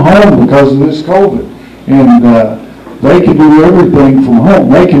work from home because of this COVID, and they can do everything from home.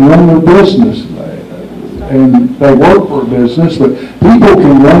 They can run their business, and they work for a business, but people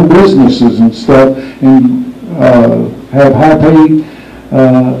can run businesses and stuff and have high-paid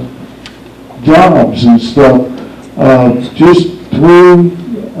jobs and stuff just through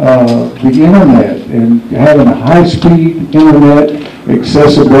the internet and having a high-speed internet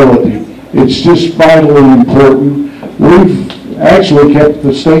accessibility. It's just vitally important. We've actually kept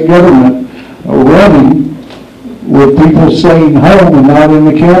the state government running with people staying home and not in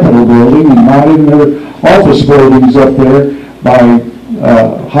the Capitol building and not in their office buildings up there by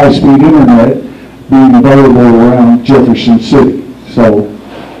high-speed internet being available around Jefferson City. So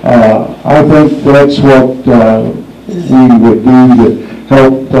I think that's what we would do to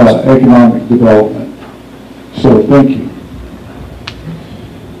help economic development. So thank you.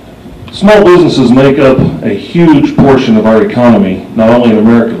 Small businesses make up a huge portion of our economy, not only in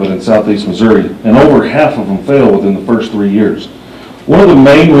America, but in Southeast Missouri, and over half of them fail within the first 3 years. One of the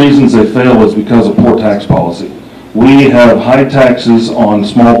main reasons they fail is because of poor tax policy. We have high taxes on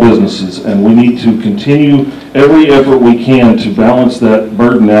small businesses, and we need to continue every effort we can to balance that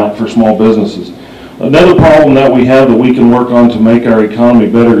burden out for small businesses. Another problem that we have that we can work on to make our economy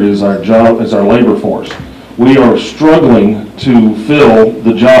better is our labor force. We are struggling to fill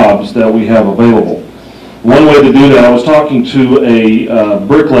the jobs that we have available. One way to do that, I was talking to a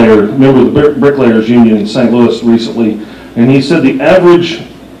bricklayer, member of the Bricklayers Union in St. Louis recently, and he said the average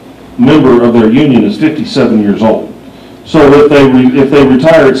member of their union is 57 years old. So if they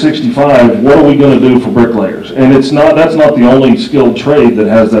retire at 65, what are we going to do for bricklayers? And that's not the only skilled trade that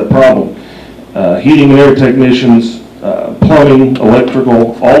has that problem. Heating and air technicians, plumbing,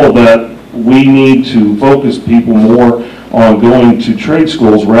 electrical, all of that, we need to focus people more on going to trade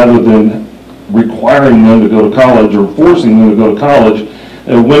schools rather than requiring them to go to college or forcing them to go to college.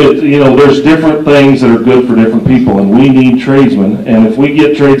 There's different things that are good for different people, and we need tradesmen. And if we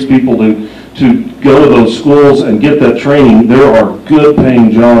get tradespeople to go to those schools and get that training, there are good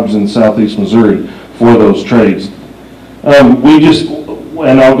paying jobs in Southeast Missouri for those trades.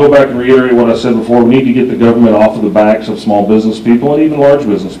 And I'll go back and reiterate what I said before, we need to get the government off of the backs of small business people and even large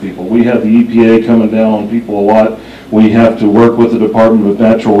business people. We have the EPA coming down on people a lot. We have to work with the Department of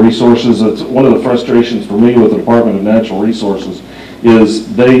Natural Resources. It's one of the frustrations for me with the Department of Natural Resources is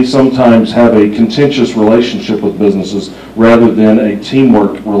they sometimes have a contentious relationship with businesses rather than a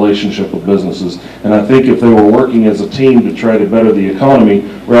teamwork relationship with businesses. And I think if they were working as a team to try to better the economy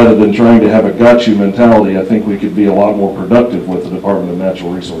rather than trying to have a got you mentality, I think we could be a lot more productive with the Department of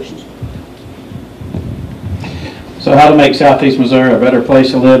Natural Resources. So how to make Southeast Missouri a better place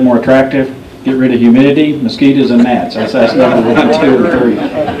to live, more attractive? Get rid of humidity, mosquitoes, and gnats. That's number 1, 2, and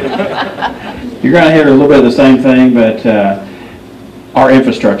 3. You're going to hear a little bit of the same thing, but our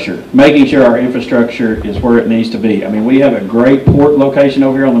infrastructure, making sure our infrastructure is where it needs to be. I mean, we have a great port location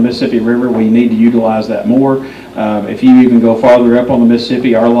over here on the Mississippi River. We need to utilize that more. If you even go farther up on the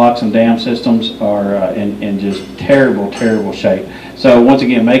Mississippi, our locks and dam systems are in just terrible, terrible shape. So once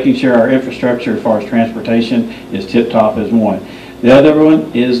again, making sure our infrastructure as far as transportation is tip-top is one. The other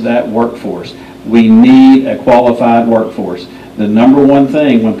one is that workforce. We need a qualified workforce. The number one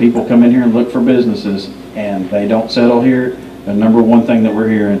thing when people come in here and look for businesses and they don't settle here, the number one thing that we're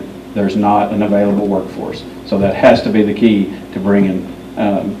hearing, there's not an available workforce. So that has to be the key to bringing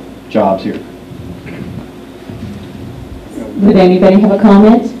jobs here. Would anybody have a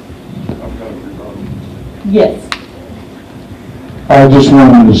comment? Yes. I just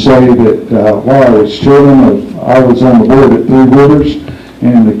wanted to say that while I was chairman I was on the board at Three Rivers,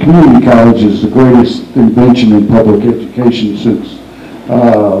 and the community college is the greatest invention in public education since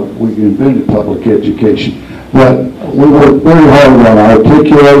we invented public education. But we worked very hard on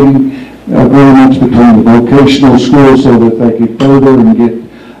articulating agreements between the vocational schools so that they could further and get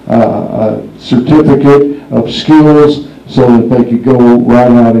a certificate of skills so that they could go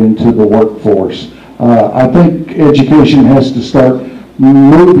right out into the workforce. I think education has to start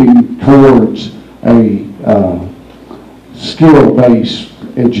moving towards a skill-based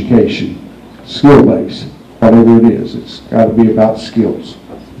education, skill-based, whatever it is. It's got to be about skills.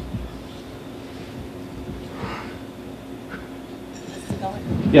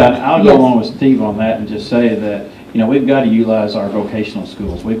 Yeah, I'll go Yes. along with Steve on that and just say that, you know, we've got to utilize our vocational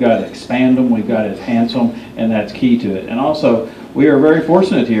schools. We've got to expand them, we've got to enhance them, and that's key to it. And also, we are very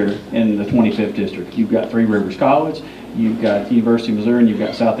fortunate here in the 25th District. You've got Three Rivers College, you've got the University of Missouri, and you've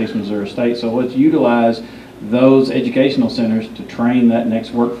got Southeast Missouri State. So let's utilize those educational centers to train that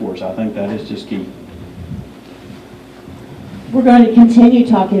next workforce. I think that is just key. We're going to continue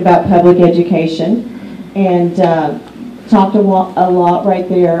talking about public education and talked a lot right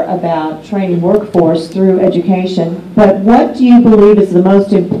there about training workforce through education. But what do you believe is the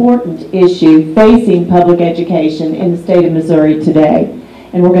most important issue facing public education in the state of Missouri today?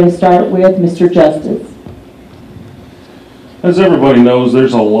 And we're going to start with Mr. Justice. As everybody knows,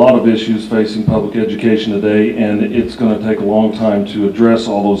 there's a lot of issues facing public education today, and it's going to take a long time to address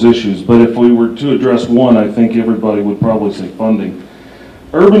all those issues. But if we were to address one, I think everybody would probably say funding.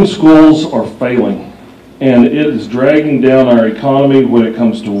 Urban schools are failing, and it is dragging down our economy when it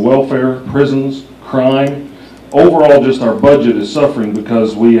comes to welfare, prisons, crime. Overall, just our budget is suffering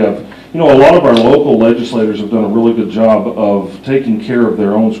because we have, you know, a lot of our local legislators have done a really good job of taking care of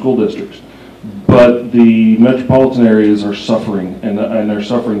their own school districts. But the metropolitan areas are suffering, and they're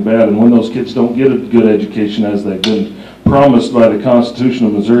suffering bad. And when those kids don't get a good education as they've been promised by the Constitution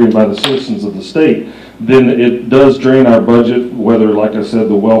of Missouri and by the citizens of the state, then it does drain our budget, whether, like I said,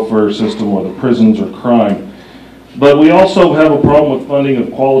 the welfare system or the prisons or crime. But we also have a problem with funding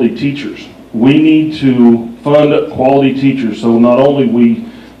of quality teachers. We need to fund quality teachers so not only we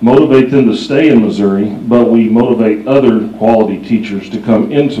motivate them to stay in Missouri, but we motivate other quality teachers to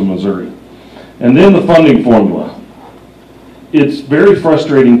come into Missouri. And then the funding formula. It's very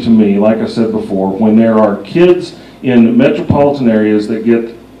frustrating to me, like I said before, when there are kids in metropolitan areas that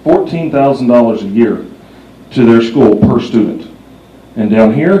get $14,000 a year to their school per student. And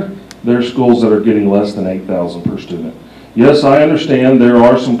down here, there are schools that are getting less than $8,000 per student. Yes, I understand there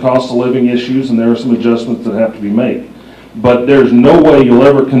are some cost of living issues and there are some adjustments that have to be made. But there's no way you'll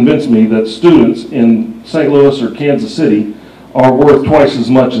ever convince me that students in St. Louis or Kansas City are worth twice as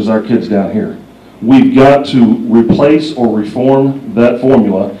much as our kids down here. We've got to replace or reform that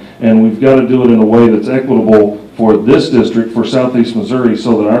formula, and we've got to do it in a way that's equitable for this district, for Southeast Missouri,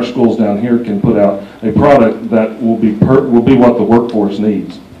 so that our schools down here can put out a product that will be what the workforce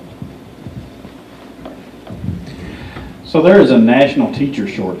needs. So there is a national teacher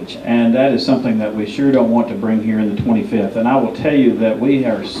shortage, and that is something that we sure don't want to bring here in the 25th. And I will tell you that we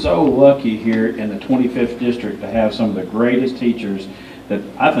are so lucky here in the 25th District to have some of the greatest teachers that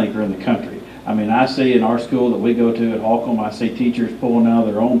I think are in the country. I mean, I see in our school that we go to at Holcomb, I see teachers pulling out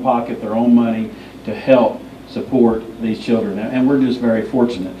of their own pocket, their own money to help support these children, and we're just very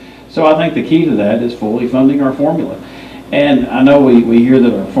fortunate. So I think the key to that is fully funding our formula. And I know we hear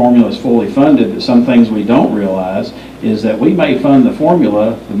that our formula is fully funded, but some things we don't realize is that we may fund the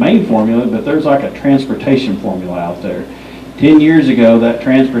formula, the main formula, but there's like a transportation formula out there. 10 years ago, that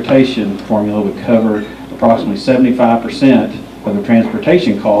transportation formula would cover approximately 75% of the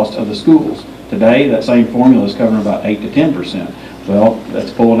transportation cost of the schools. Today, that same formula is covering about 8 to 10%. Well,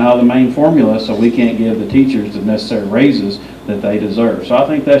 that's pulling out of the main formula, so we can't give the teachers the necessary raises that they deserve. So I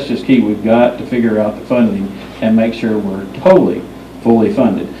think that's just key. We've got to figure out the funding and make sure we're totally, fully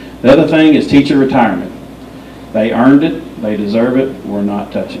funded. The other thing is teacher retirement. They earned it, they deserve it, we're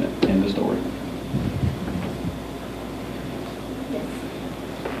not touching it. End of story.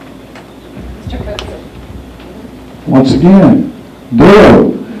 Once again,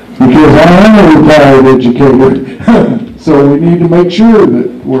 ditto, because I am a retired educator, so we need to make sure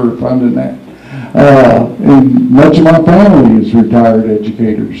that we're funding that. And much of my family is retired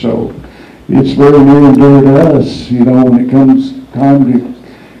educators, so it's very near and dear to us, you know, when it comes time to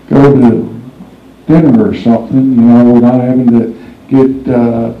go to dinner or something, you know, we're not having to get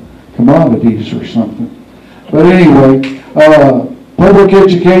commodities or something. But anyway, public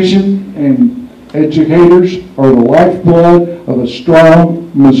education and educators are the lifeblood of a strong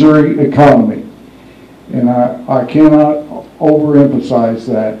Missouri economy. And I cannot overemphasize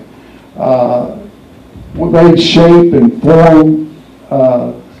that. They shape and form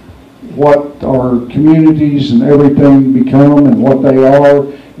what our communities and everything become and what they are,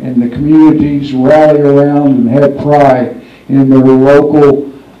 and the communities rally around and have pride in their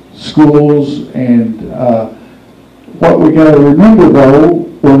local schools. And what we got to remember, though,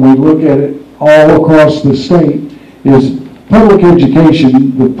 when we look at it all across the state, is public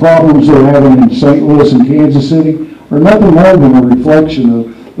education, the problems they're having in St. Louis and Kansas City are nothing more than a reflection of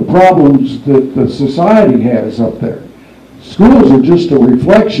the problems that the society has up there. Schools are just a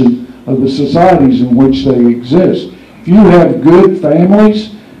reflection of the societies in which they exist. If you have good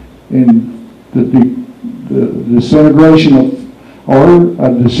families and the disintegration of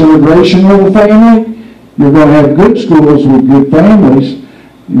the family, you're going to have good schools with good families.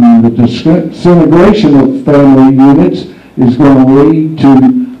 And the disintegration of family units is going to lead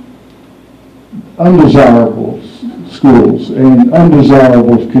to undesirable schools and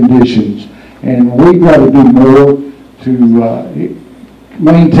undesirable conditions. And we've got to do more to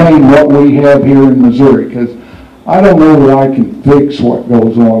maintain what we have here in Missouri, because I don't know that I can fix what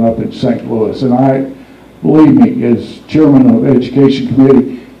goes on up in St. Louis. And I, believe me, as chairman of the Education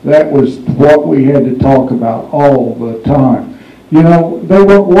Committee, that was what we had to talk about all the time. You know, they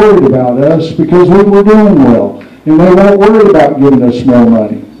weren't worried about us because we were doing well, and they weren't worried about giving us more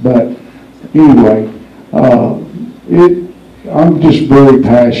money. But anyway, I'm just very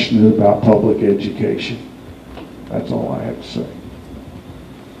passionate about public education. That's all I have to say.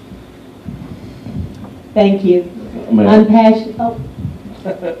 Thank you. I'm passionate. Oh.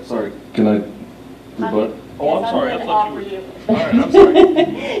 Sorry, can I rebut? Oh, I'm sorry, I thought you were. All right, I'm sorry.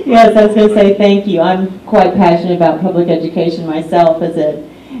 Yes, I was going to say thank you. I'm quite passionate about public education myself as an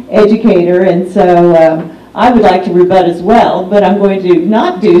educator, and so I would like to rebut as well, but I'm going to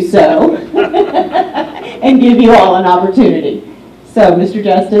not do so and give you all an opportunity. So, Mr.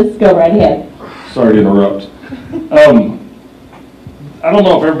 Justice, go right ahead. Sorry to interrupt. I don't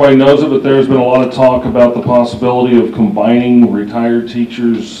know if everybody knows it, but there's been a lot of talk about the possibility of combining retired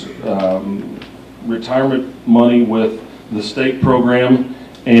teachers' retirement money with the state program,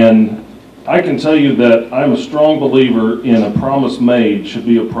 and I can tell you that I'm a strong believer in a promise made should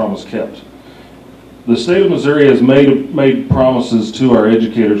be a promise kept. The state of Missouri has made promises to our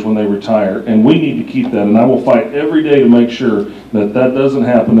educators when they retire, and we need to keep that, and I will fight every day to make sure that that doesn't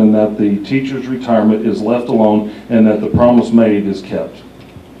happen and that the teacher's retirement is left alone and that the promise made is kept.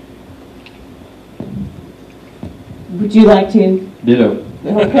 Would you like to? Ditto.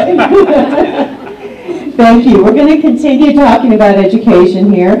 Okay. Thank you. We're going to continue talking about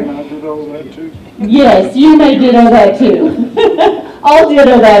education here. Can I ditto that too? Yes, you may ditto that too. I'll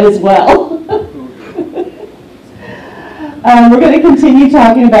ditto that as well. We're going to continue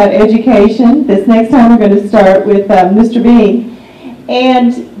talking about education. This next time we're going to start with Mr. Bean.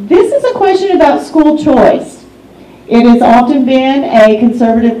 And this is a question about school choice. It has often been a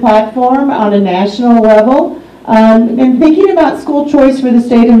conservative platform on a national level. And thinking about school choice for the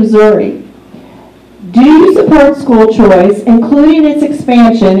state of Missouri. Do you support school choice, including its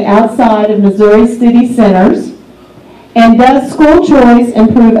expansion outside of Missouri city centers? And does school choice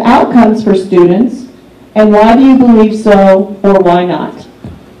improve outcomes for students? And why do you believe so, or why not?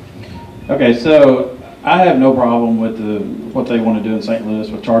 Okay, so I have no problem with what they want to do in St. Louis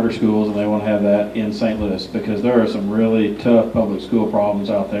with charter schools, and they want to have that in St. Louis because there are some really tough public school problems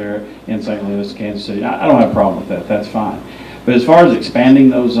out there in St. Louis, Kansas City. I don't have a problem with that. That's fine. But as far as expanding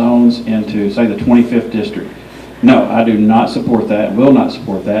those zones into, say, the 25th district, no, I do not support that and will not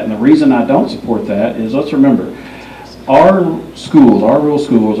support that. And the reason I don't support that is, let's remember, our schools, our rural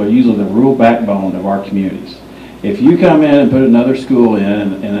schools, are usually the rural backbone of our communities. If you come in and put another school in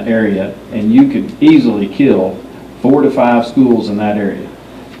an area, and you could easily kill 4 to 5 schools in that area,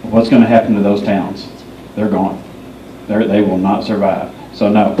 what's going to happen to those towns? They're gone. They will not survive. So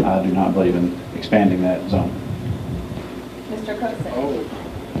no, I do not believe in expanding that zone. Mr. Cook.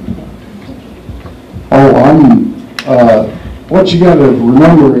 What you got to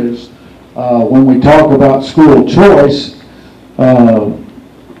remember is when we talk about school choice,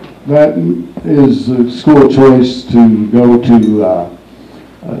 that is the school choice to go to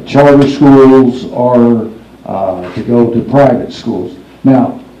charter schools or to go to private schools.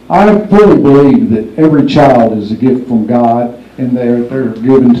 Now, I fully believe that every child is a gift from God, and they're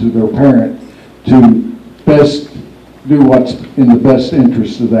given to their parent to best do what's in the best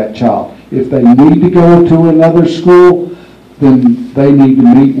interest of that child. If they need to go to another school, then they need to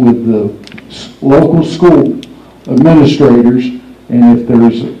meet with the local school administrators, and if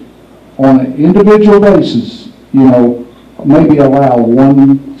there's, on an individual basis, you know, maybe allow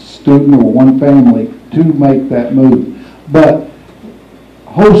one student or one family to make that move. But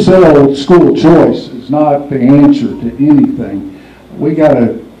wholesale school choice is not the answer to anything. We got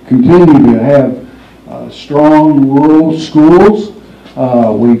to continue to have strong rural schools.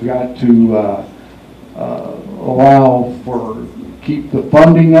 We've got to allow for, keep the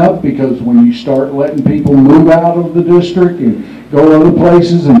funding up, because when you start letting people move out of the district and go to other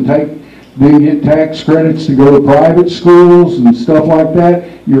places and take then get tax credits to go to private schools and stuff like that,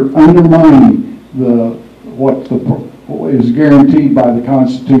 you're undermining what is guaranteed by the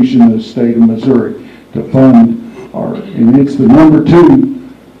Constitution of the state of Missouri to fund and it's the number 2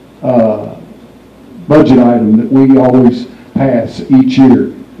 budget item that we always pass each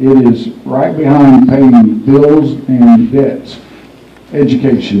year. It is right behind paying bills and debts.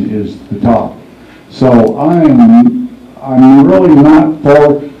 Education is the top. So I'm really not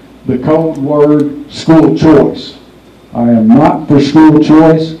for the code word school choice. I am not for school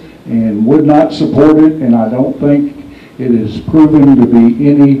choice and would not support it, and I don't think it is proven to be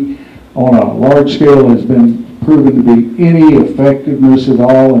any, on a large scale, has been proven to be any effectiveness at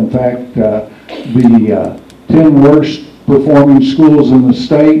all. In fact, the 10 worst performing schools in the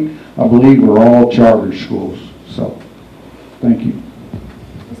state, I believe, are all charter schools. So, thank you.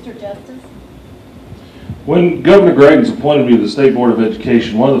 Mr. Justice? When Governor Greggins appointed me to the State Board of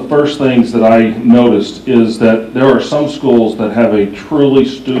Education, one of the first things that I noticed is that there are some schools that have a truly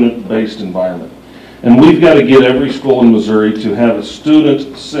student-based environment. And we've got to get every school in Missouri to have a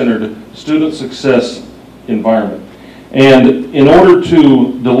student-centered, student success environment. And in order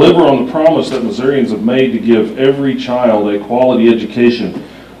to deliver on the promise that Missourians have made to give every child a quality education,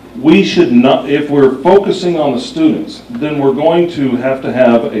 we should not, if we're focusing on the students, then we're going to have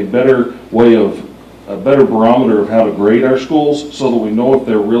a better way of, a better barometer of how to grade our schools so that we know if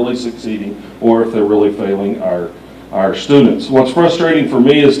they're really succeeding or if they're really failing our students. What's frustrating for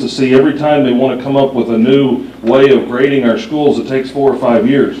me is to see every time they want to come up with a new way of grading our schools, it takes 4 or 5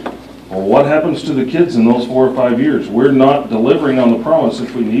 years. Well, what happens to the kids in those 4 or 5 years? We're not delivering on the promise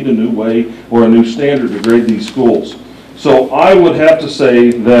if we need a new way or a new standard to grade these schools. So I would have to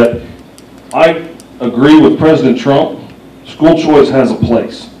say that I agree with President Trump. School choice has a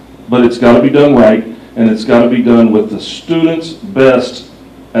place, but it's got to be done right, and it's got to be done with the student's best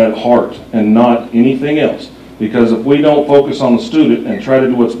at heart and not anything else. Because if we don't focus on the student and try to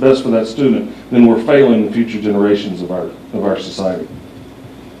do what's best for that student, then we're failing the future generations of our society.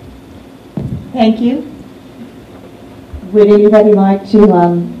 Thank you. Would anybody like to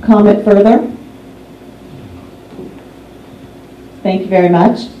comment further? Thank you very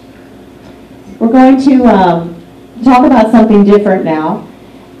much. We're going to talk about something different now.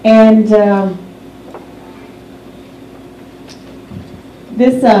 And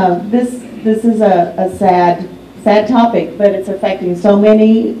this is a sad topic, but it's affecting so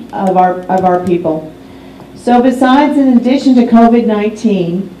many of our people. So besides, in addition to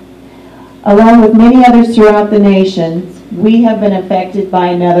COVID-19, along with many others throughout the nation, we have been affected by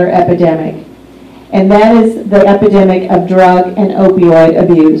another epidemic, and that is the epidemic of drug and opioid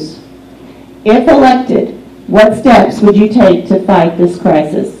abuse. If elected, what steps would you take to fight this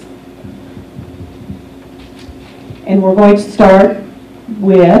crisis? And we're going to start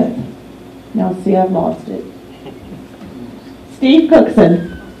with, now see, I've lost it. Steve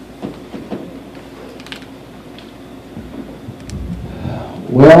Cookson.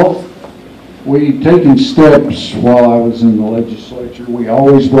 Well, we've taken steps while I was in the legislature. We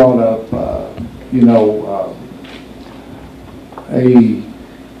always brought up,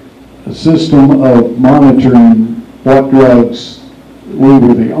 a system of monitoring what drugs. We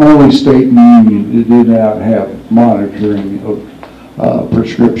were the only state in the union that did not have monitoring of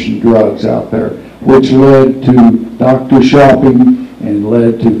prescription drugs out there, which led to doctor shopping and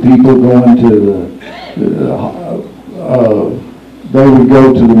led to people going to they would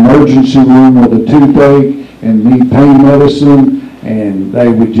go to the emergency room with a toothache and need pain medicine, and they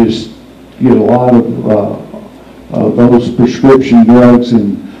would just get a lot of those prescription drugs,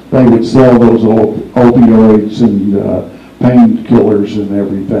 and they would sell those opioids and painkillers and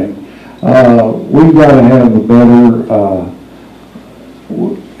everything. We've got to have a better,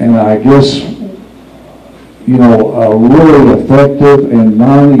 and I guess, a really effective and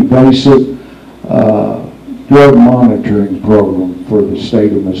non-invasive drug monitoring program for the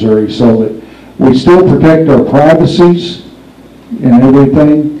state of Missouri so that we still protect our privacies and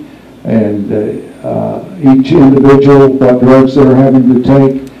everything, and each individual, what drugs they're having to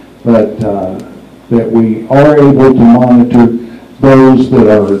take, but that we are able to monitor those that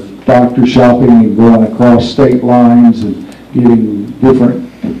are doctor shopping and going across state lines and getting different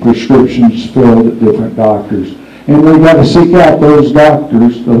prescriptions filled at different doctors. And we've got to seek out those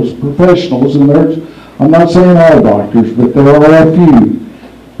doctors, those professionals, and I'm not saying all doctors, but there are a few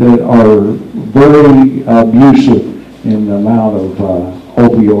that are very abusive in the amount of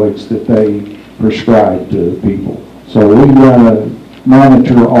opioids that they prescribe to people. So we've got to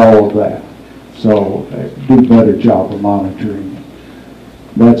monitor all of that. So do a better job of monitoring.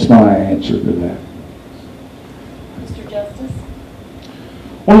 That's my answer to that. Mr. Justice?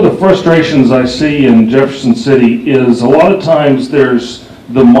 One of the frustrations I see in Jefferson City is a lot of times there's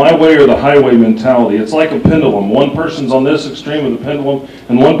the my way or the highway mentality. It's like a pendulum. One person's on this extreme of the pendulum,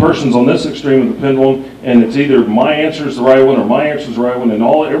 and one person's on this extreme of the pendulum, and it's either my answer is the right one or my answer is the right one, and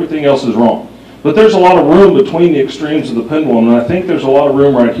everything else is wrong. But there's a lot of room between the extremes of the pendulum, and I think there's a lot of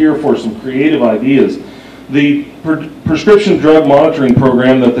room right here for some creative ideas. The prescription drug monitoring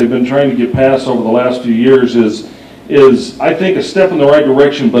program that they've been trying to get passed over the last few years is I think a step in the right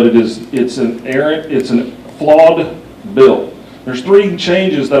direction, but it's a flawed bill. There's 3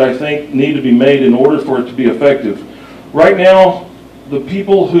 changes that I think need to be made in order for it to be effective. Right now, the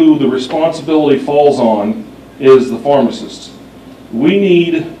people who the responsibility falls on is the pharmacists. We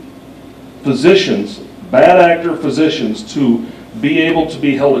need physicians, bad actor physicians, to be able to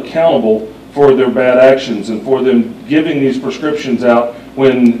be held accountable for their bad actions and for them giving these prescriptions out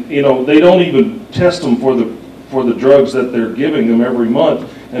when, you know, they don't even test them for the drugs that they're giving them every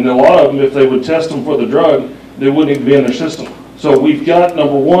month. And a lot of them, if they would test them for the drug, they wouldn't even be in their system. So we've got,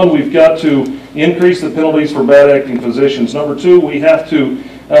 number one, we've got to increase the penalties for bad acting physicians. Number 2, we have to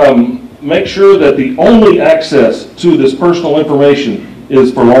make sure that the only access to this personal information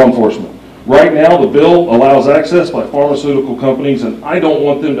is for law enforcement. Right now, the bill allows access by pharmaceutical companies, and I don't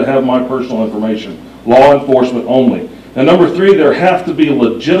want them to have my personal information. Law enforcement only. And number 3, there have to be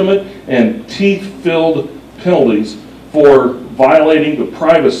legitimate and teeth-filled penalties for violating the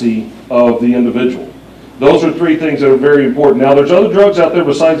privacy of the individual. Those are 3 things that are very important. Now, there's other drugs out there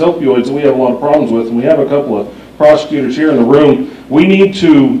besides opioids that we have a lot of problems with, and we have a couple of prosecutors here in the room. We need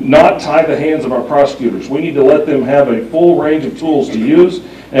to not tie the hands of our prosecutors. We need to let them have a full range of tools to use,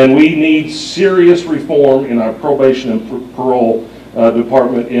 and we need serious reform in our probation and parole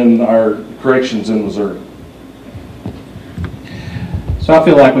department in our corrections in Missouri. So I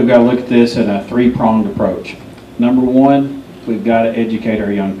feel like we've got to look at this in a 3-pronged approach. Number 1, we've got to educate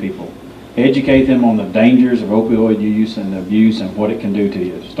our young people. Educate them on the dangers of opioid use and abuse and what it can do to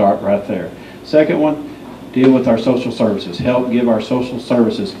you. Start right there. Second one, deal with our social services. Help give our social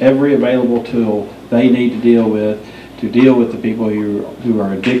services every available tool they need to deal with the people who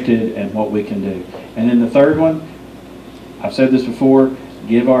are addicted and what we can do. And then the third one, I've said this before,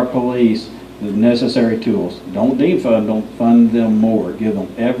 give our police the necessary tools. Don't defund, don't fund them more. Give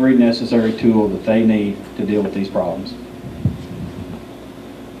them every necessary tool that they need to deal with these problems.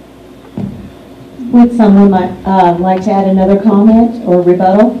 Would someone like to add another comment or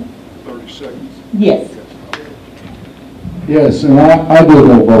rebuttal? 30 seconds. Yes. Yes, and I do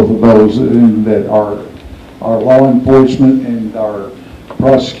know both of those, in that our law enforcement and our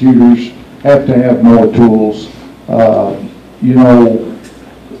prosecutors have to have more tools. You know,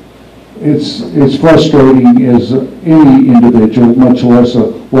 it's frustrating as any individual, much less a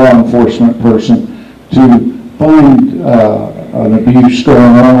law enforcement person, to find an abuse going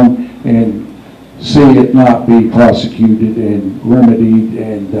on and see it not be prosecuted and remedied,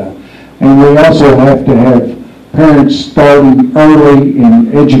 and we also have to have parents starting early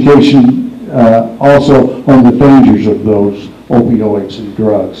in education also on the dangers of those opioids and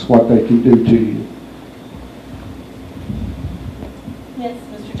drugs, what they can do to you. Yes,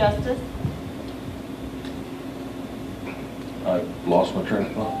 Mr. Justice? I lost my train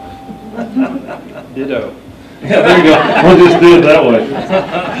of thought. Ditto. Yeah, there you go. We'll just do it that way.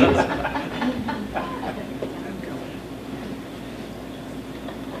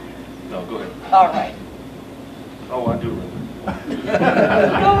 No, go ahead. All right. Oh, I do remember. Go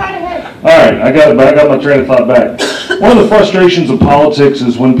right ahead. All right, I got my train of thought back. One of the frustrations of politics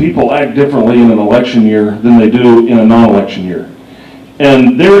is when people act differently in an election year than they do in a non-election year.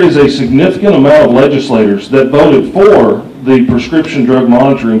 And there is a significant amount of legislators that voted for the prescription drug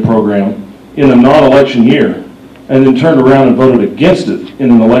monitoring program in a non-election year and then turned around and voted against it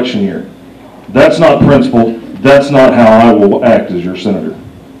in an election year. That's not principled. That's not how I will act as your senator.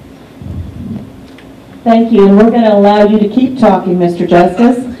 Thank you, and we're going to allow you to keep talking, Mr.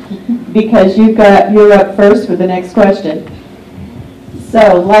 Justice, because you're up first for the next question.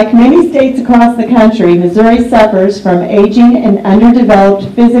 So, like many states across the country, Missouri suffers from aging and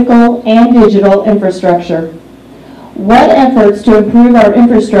underdeveloped physical and digital infrastructure. What efforts to improve our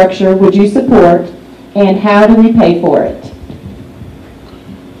infrastructure would you support, and how do we pay for it?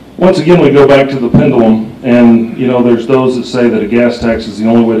 Once again, we go back to the pendulum, and you know, there's those that say that a gas tax is the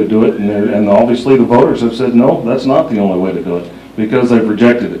only way to do it, and obviously the voters have said no, that's not the only way to do it, because they've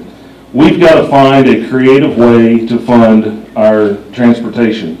rejected it. We've got to find a creative way to fund our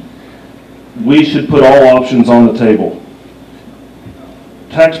transportation. We should put all options on the table.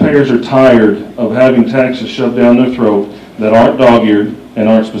 Taxpayers are tired of having taxes shoved down their throat that aren't dog-eared and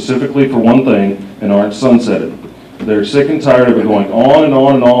aren't specifically for one thing and aren't sunsetted. They're sick and tired of it going on and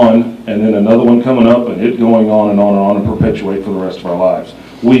on and on, and then another one coming up and it going on and on and on and perpetuate for the rest of our lives.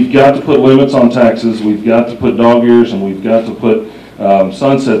 We've got to put limits on taxes, we've got to put dog ears, and we've got to put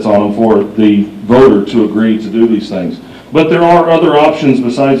sunsets on them for the voter to agree to do these things. But there are other options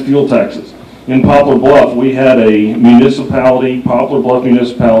besides fuel taxes. In Poplar Bluff, we had a municipality, Poplar Bluff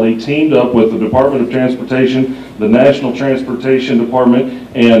municipality, teamed up with the Department of Transportation, the National Transportation Department,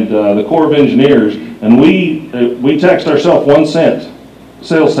 and the Corps of Engineers, and we taxed ourselves 1 cent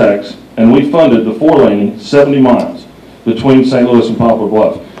sales tax, and we funded the 4-lane 70 miles between St. Louis and Poplar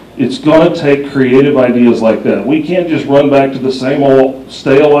Bluff. It's going to take creative ideas like that. We can't just run back to the same old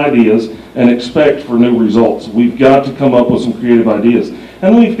stale ideas and expect for new results. We've got to come up with some creative ideas.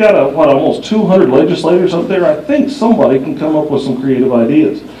 And we've got, almost 200 legislators up there. I think somebody can come up with some creative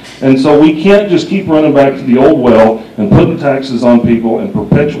ideas. And so we can't just keep running back to the old well and putting taxes on people and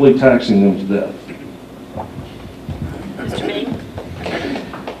perpetually taxing them to death.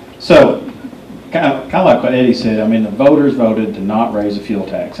 So, kind of like what Eddie said, I mean, the voters voted to not raise the fuel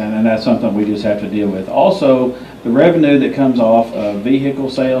tax, and that's something we just have to deal with. Also, the revenue that comes off of vehicle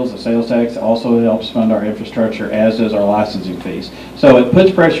sales, the sales tax, also helps fund our infrastructure, as does our licensing fees. So it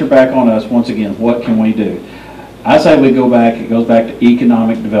puts pressure back on us. Once again, what can we do? I say we go back, it goes back to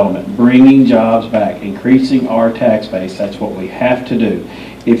economic development, bringing jobs back, increasing our tax base. That's what we have to do.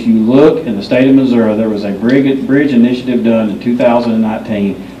 If you look in the state of Missouri, there was a bridge initiative done in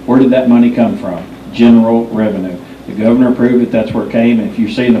 2019. Where did that money come from? General revenue. The governor approved it, that's where it came. And if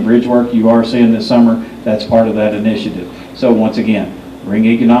you're seeing the bridge work you are seeing this summer, that's part of that initiative. So once again, bring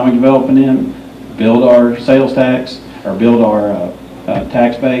economic development in, build our sales tax, or build our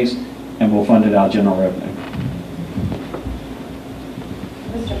tax base, and we'll fund it out of general revenue.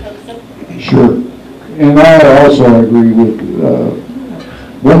 Sure. And I also agree with,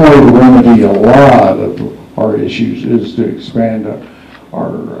 one way to remedy a lot of our issues is to expand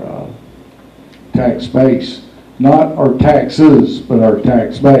our tax base. Not our taxes, but our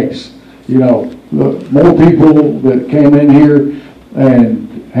tax base. You know, the more people that came in here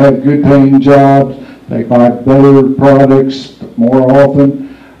and have good paying jobs, they buy better products more often.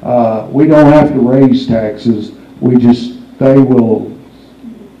 We don't have to raise taxes. They will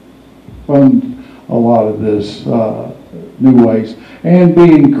fund a lot of this new ways. And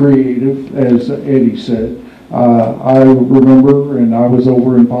being creative, as Eddie said. I remember, and I was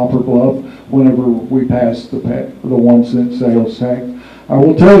over in Poplar Bluff whenever we passed the 1 cent sales tax. I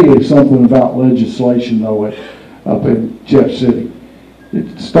will tell you something about legislation, though, up in Jeff City.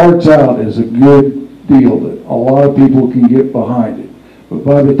 It starts out as a good deal that a lot of people can get behind it. But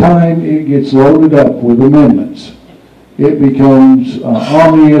by the time it gets loaded up with amendments, it becomes an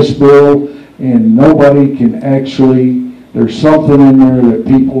omnibus bill, and nobody can actually, there's something in there that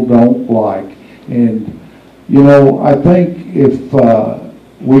people don't like. And, you know, I think if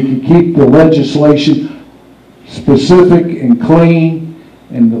we could keep the legislation specific and clean,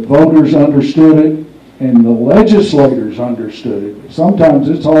 and the voters understood it, and the legislators understood it. Sometimes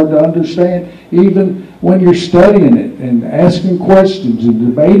it's hard to understand, even when you're studying it and asking questions and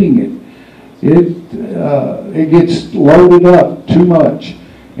debating it. It gets loaded up too much,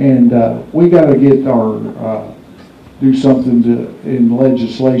 and we got to get do something in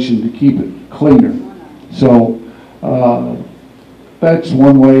legislation to keep it cleaner. So that's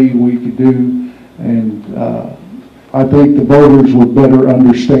one way we could do, and I think the voters would better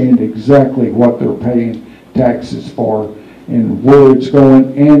understand exactly what they're paying taxes for and where it's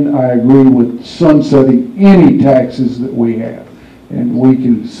going. And I agree with sunsetting any taxes that we have, and we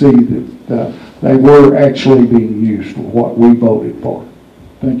can see that they were actually being used for what we voted for.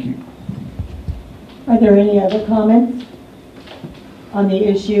 Thank you. Are there any other comments on the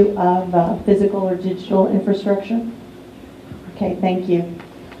issue of physical or digital infrastructure? Okay, thank you.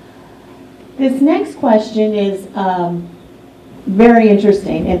 This next question is very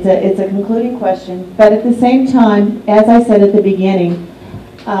interesting. It's a concluding question, but at the same time, as I said at the beginning,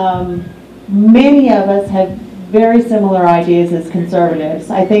 many of us have very similar ideas as conservatives.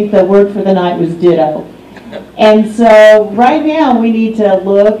 I think the word for the night was ditto. And so right now we need to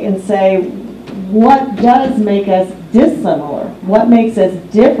look and say, what does make us dissimilar? What makes us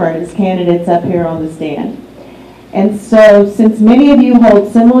different as candidates up here on the stand? And so, since many of you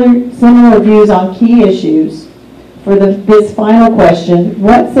hold similar views on key issues, for this final question,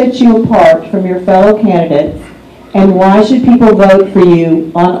 what sets you apart from your fellow candidates, and why should people vote for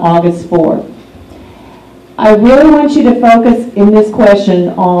you on August 4th? I really want you to focus in this question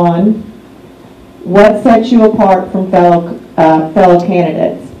on what sets you apart from fellow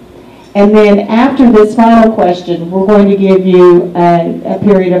candidates. And then after this final question, we're going to give you a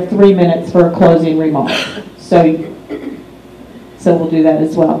period of 3 minutes for a closing remark. So we'll do that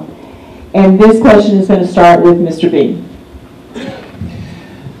as well. And this question is going to start with Mr. B.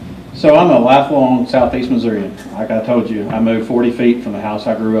 So I'm a lifelong Southeast Missourian. Like I told you, I moved 40 feet from the house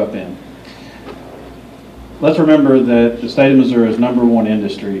I grew up in. Let's remember that the state of Missouri's #1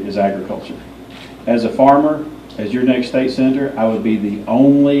 industry is agriculture. As a farmer, as your next state senator, I would be the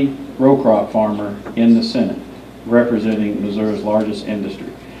only row crop farmer in the Senate representing Missouri's largest industry.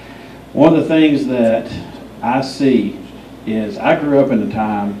 One of the things that I see is I grew up in a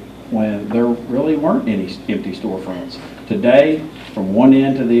time when there really weren't any empty storefronts. Today, from one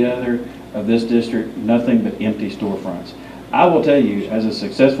end to the other of this district, nothing but empty storefronts. I will tell you, as a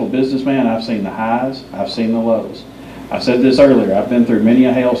successful businessman, I've seen the highs, I've seen the lows. I said this earlier, I've been through many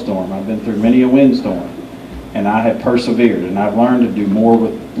a hailstorm, I've been through many a windstorm, and I have persevered, and I've learned to do more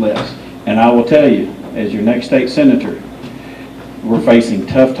with less. And I will tell you, as your next state senator, we're facing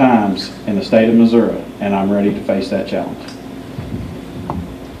tough times in the state of Missouri, and I'm ready to face that challenge.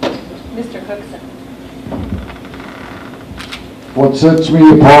 Mr. Cookson. What sets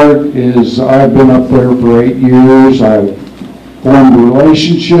me apart is I've been up there for 8 years. I've formed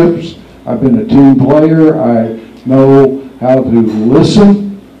relationships. I've been a team player. I know how to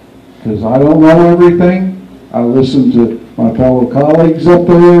listen because I don't know everything. I listen to my fellow colleagues up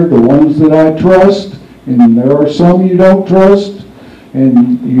there, the ones that I trust, and there are some you don't trust.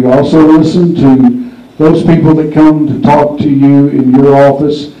 And you also listen to those people that come to talk to you in your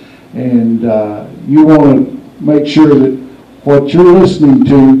office, and you want to make sure that what you're listening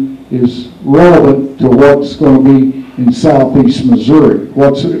to is relevant to what's going to be in Southeast Missouri,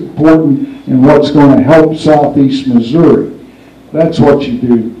 what's important and what's going to help Southeast Missouri. That's what you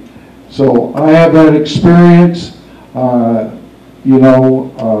do. So I have that experience. I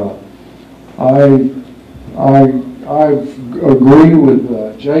agree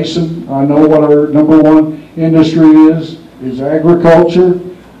with Jason. I know what our #1 industry is agriculture.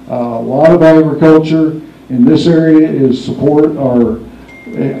 A lot of agriculture in this area is support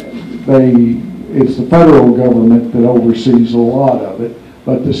it's the federal government that oversees a lot of it,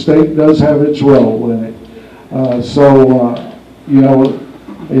 but the state does have its role in it.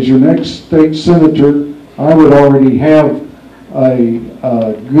 As your next state senator, I would already have a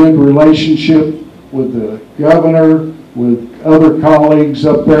good relationship with the governor, with other colleagues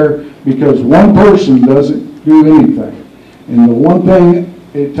up there, because one person doesn't do anything. And the one thing,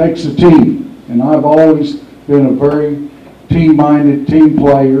 it takes a team. And I've always been a very team-minded team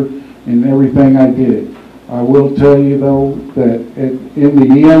player in everything I did. I will tell you, though, that in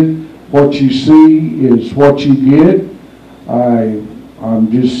the end, what you see is what you get.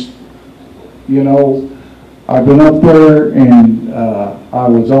 I'm just, I've been up there, and I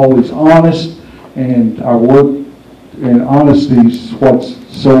was always honest, and I worked, and honesty is what's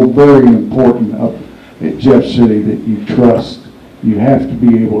so very important up at Jeff City, that you trust. You have to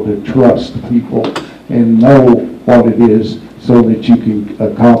be able to trust people and know what it is so that you can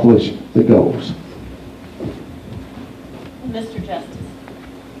accomplish the goals. Mr. Justice.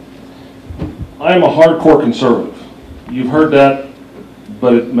 I am a hardcore conservative. You've heard that,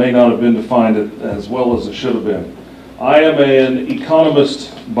 but it may not have been defined as well as it should have been. I am an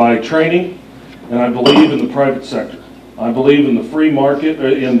economist by training, and I believe in the private sector. I believe in the free market,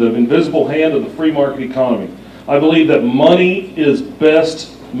 in the invisible hand of the free market economy. I believe that money is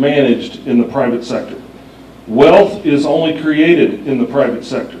best managed in the private sector. Wealth is only created in the private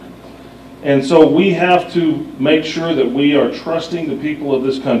sector. And so we have to make sure that we are trusting the people of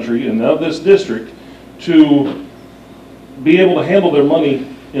this country and of this district to be able to handle their money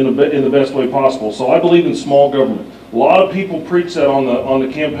in the best way possible. So I believe in small government. A lot of people preach that on the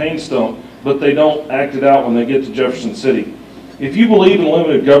campaign stump, but they don't act it out when they get to Jefferson City. If you believe in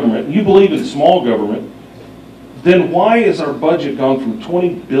limited government, you believe in small government, then why is our budget gone from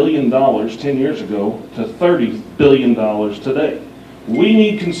 $20 billion 10 years ago to $30 billion today? We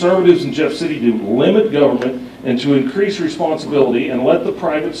need conservatives in Jeff City to limit government and to increase responsibility and let the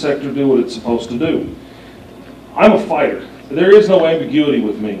private sector do what it's supposed to do. I'm a fighter. There is no ambiguity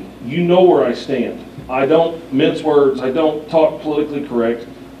with me. You know where I stand. I don't mince words. I don't talk politically correct.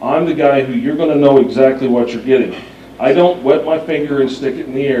 I'm the guy who you're going to know exactly what you're getting. I don't wet my finger and stick it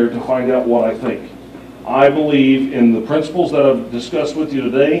in the air to find out what I think. I believe in the principles that I've discussed with you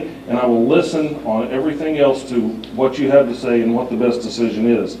today, and I will listen on everything else to what you have to say and what the best decision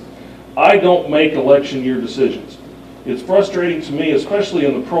is. I don't make election year decisions. It's frustrating to me, especially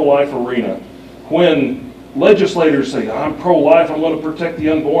in the pro-life arena, when legislators say, I'm pro-life, I'm going to protect the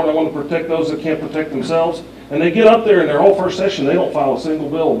unborn, I want to protect those that can't protect themselves, and they get up there in their whole first session, they don't file a single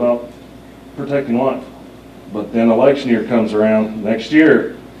bill about protecting life. But then election year comes around next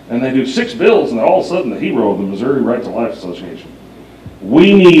year, and they do 6 bills, and they're all of a sudden the hero of the Missouri Right to Life Association.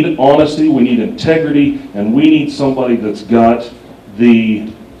 We need honesty, we need integrity, and we need somebody that's got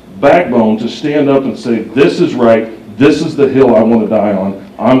the backbone to stand up and say, this is right, this is the hill I want to die on,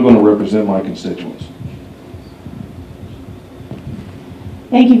 I'm going to represent my constituents.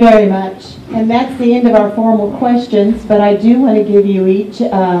 Thank you very much. And that's the end of our formal questions, but I do want to give you each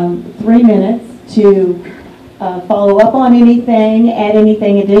 3 minutes to follow up on anything, add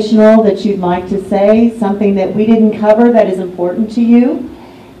anything additional that you'd like to say, something that we didn't cover that is important to you.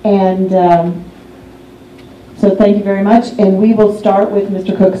 And so thank you very much. And we will start with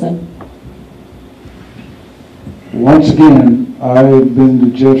Mr. Cookson. Once again, I've been to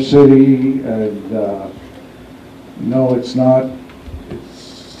Jeff City, and no, it's not.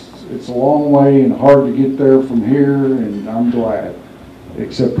 It's a long way and hard to get there from here, and I'm glad,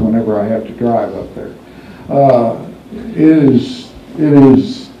 except whenever I have to drive up there. It's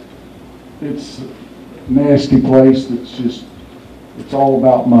a nasty place that's just, it's all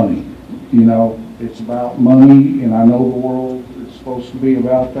about money. You know, it's about money, and I know the world is supposed to be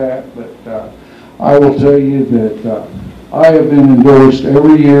about that, but I will tell you that I have been endorsed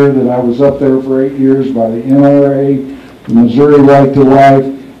every year that I was up there for 8 years by the NRA, the Missouri Right to Life,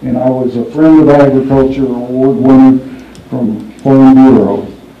 and I was a Friend of Agriculture Award winner from Farm Bureau.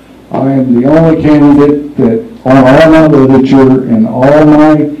 I am the only candidate that on all my literature and all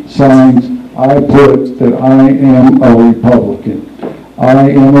my signs, I put that I am a Republican.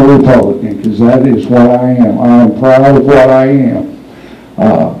 I am a Republican because that is what I am. I am proud of what I am.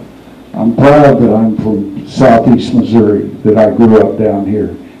 I'm proud that I'm from Southeast Missouri, that I grew up down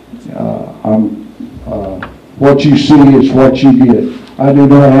here. What you see is what you get. I do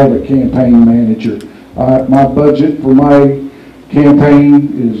not have a campaign manager. My budget for my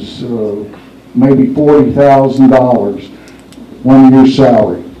campaign is maybe $40,000 1 year's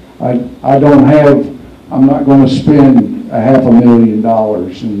salary. I'm not going to spend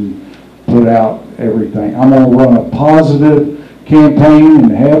 $500,000 and put out everything. I'm going to run a positive campaign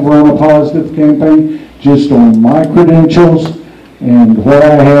and have run a positive campaign just on my credentials and what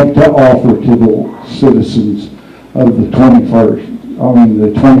I have to offer to the citizens of the 25th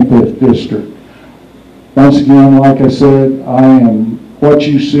district. Once again, like I said, what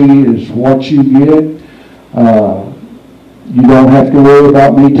you see is what you get. You don't have to worry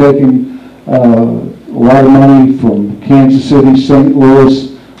about me taking a lot of money from Kansas City, St.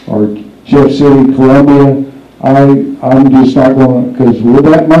 Louis, or Jeff City, Columbia. I'm just not going to, because with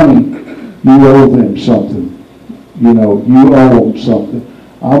that money, you owe them something. You know, you owe them something.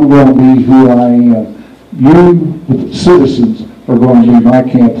 I'm going to be who I am. You, the citizens, are going to be my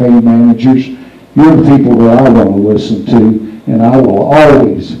campaign managers. You're the people that I want to listen to, and I will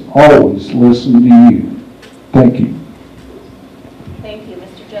always, always listen to you. Thank you. Thank you.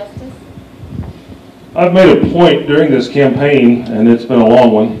 Mr. Justice? I've made a point during this campaign, and it's been a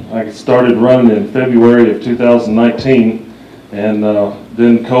long one. I started running in February of 2019, and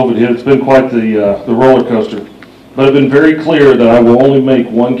then COVID hit. It's been quite the roller coaster. But I've been very clear that I will only make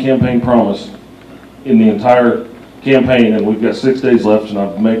one campaign promise in the entire campaign, and we've got 6 days left, and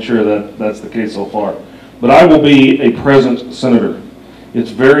I've made sure that that's the case so far. But I will be a present senator. It's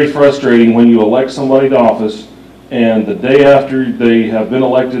very frustrating when you elect somebody to office, and the day after they have been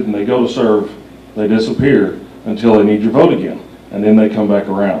elected and they go to serve, they disappear until they need your vote again, and then they come back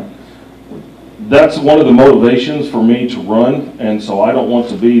around. That's one of the motivations for me to run, and so I don't want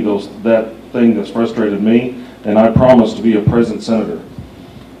to be that thing that's frustrated me, and I promise to be a present senator.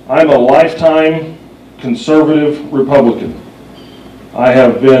 I'm a lifetime conservative Republican. I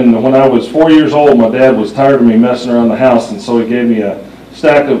have been, when I was 4 years old, my dad was tired of me messing around the house, and so he gave me a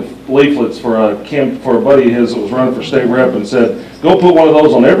stack of leaflets for a buddy of his that was running for state rep, and said, go put one of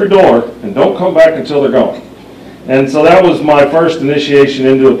those on every door and don't come back until they're gone. And so that was my first initiation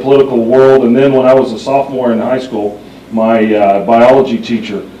into the political world. And then when I was a sophomore in high school, my biology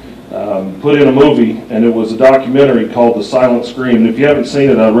teacher put in a movie, and it was a documentary called The Silent Scream. And if you haven't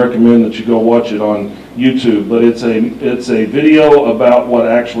seen it, I recommend that you go watch it on YouTube. But it's a video about what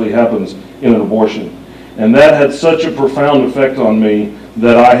actually happens in an abortion. And that had such a profound effect on me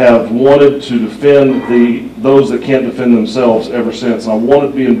that I have wanted to defend those that can't defend themselves ever since. And I wanted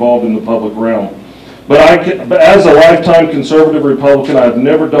to be involved in the public realm. But as a lifetime conservative Republican, I've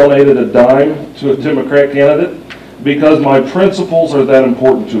never donated a dime to a Democrat candidate because my principles are that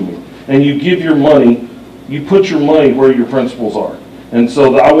important to me. And you give your money, you put your money where your principles are. And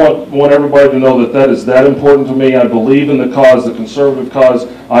so I want everybody to know that that is that important to me. I believe in the cause, the conservative cause.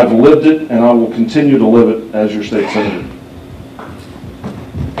 I've lived it, and I will continue to live it as your state senator.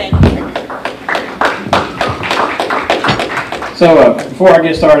 Thank you. So before I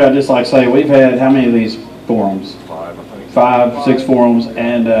get started, I'd just like to say we've had how many of these forums? 5, 6 forums,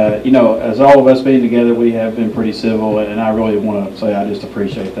 and you know, as all of us being together, we have been pretty civil, and I really want to say I just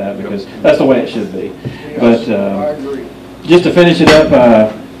appreciate that, because that's the way it should be. But just to finish it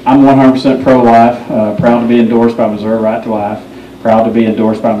up, I'm 100% pro-life, proud to be endorsed by Missouri Right to Life, proud to be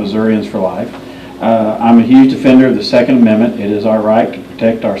endorsed by Missourians for Life. I'm a huge defender of the Second Amendment. It is our right to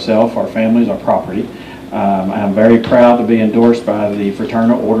protect ourselves, our families, our property. I'm very proud to be endorsed by the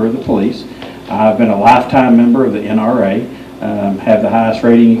Fraternal Order of the Police. I've been a lifetime member of the NRA, have the highest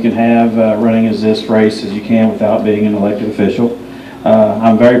rating you can have running as this race as you can without being an elected official.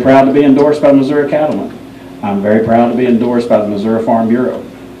 I'm very proud to be endorsed by Missouri Cattlemen. I'm very proud to be endorsed by the Missouri Farm Bureau.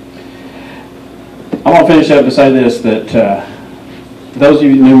 I want to finish up to say this, that those of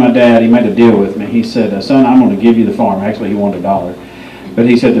you who knew my dad, he made a deal with me. He said, son, I'm going to give you the farm. Actually, he wanted $1. But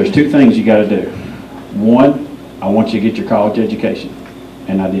he said, there's 2 things you got to do. 1, I want you to get your college education.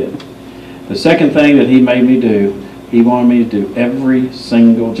 And I did. The second thing that he made me do, he wanted me to do every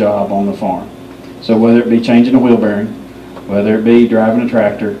single job on the farm. So whether it be changing a wheel bearing, whether it be driving a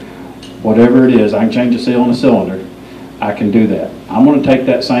tractor, whatever it is, I can change a seal in a cylinder, I can do that. I'm going to take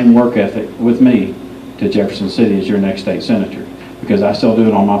that same work ethic with me to Jefferson City as your next state senator, because I still do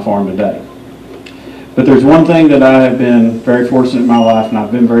it on my farm today. But there's one thing that I have been very fortunate in my life, and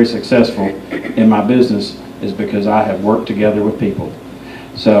I've been very successful in my business, is because I have worked together with people.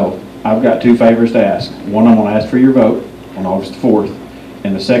 So I've got 2 favors to ask. One, I'm going to ask for your vote on August 4th.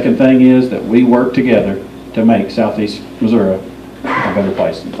 And the second thing is that we work together to make Southeast Missouri a better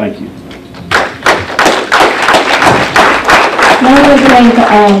place. Thank you. Now we're going to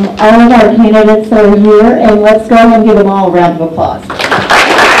thank all of our candidates that are here, and let's go and give them all a round of applause.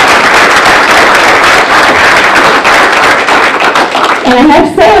 And I have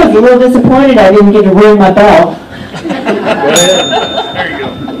to say, I was a little disappointed I didn't get to ring my bell. There you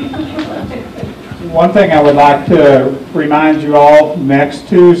go. One thing I would like to remind you all, next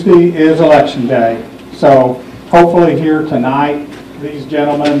Tuesday is Election Day. So hopefully here tonight, these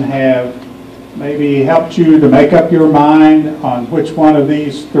gentlemen have maybe helped you to make up your mind on which one of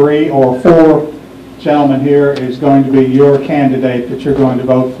these 3 or 4 gentlemen here is going to be your candidate that you're going to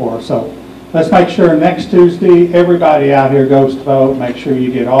vote for. So let's make sure next Tuesday everybody out here goes to vote. Make sure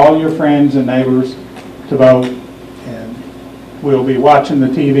you get all your friends and neighbors to vote. And we'll be watching the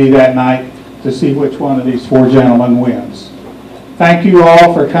TV that night to see which one of these 4 gentlemen wins. Thank you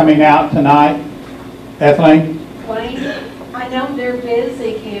all for coming out tonight. Ethelene? Wayne, I know they're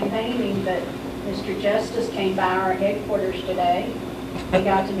busy campaigning, but Mr. Justice came by our headquarters today. We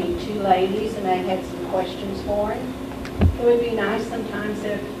got to meet 2 ladies, and they had some questions for him. It would be nice sometimes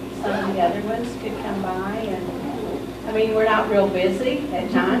if some of the other ones could come by. And I mean, we're not real busy at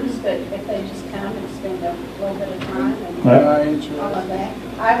times, but if they just come and spend a little bit of time and all of that,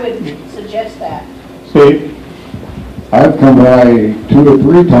 I would suggest that. Steve? I've come by 2 or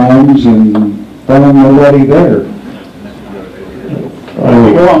 3 times and found nobody there. If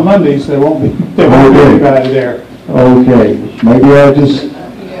you go on Mondays, there won't be anybody there. Okay, maybe I just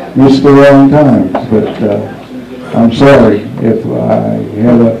missed the wrong times, but I'm sorry if I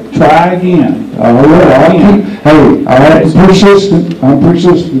had a... Try again. Hey, I'm persistent. I'm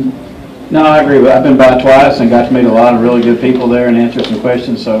persistent. No, I agree. I've been by twice and got to meet a lot of really good people there and answer some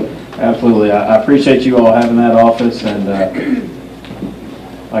questions. So absolutely, I appreciate you all having that office. And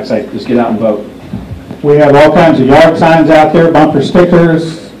like I say, just get out and vote. We have all kinds of yard signs out there, bumper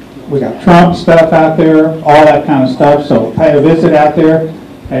stickers. We got Trump stuff out there, all that kind of stuff. So pay a visit out there.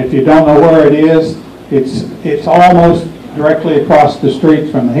 And if you don't know where it is, it's almost directly across the street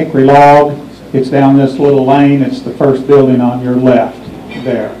from the Hickory Log. It's down this little lane. It's the first building on your left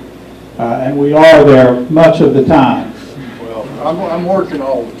there. And we are there much of the time. Well, I'm working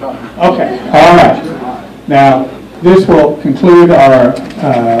all the time. Okay, all right. Now, this will conclude our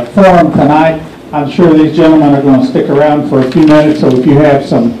forum tonight. I'm sure these gentlemen are going to stick around for a few minutes, so if you have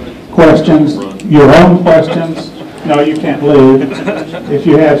some questions, your own questions, no, you can't leave. If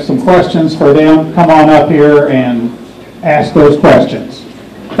you have some questions for them, come on up here and ask those questions.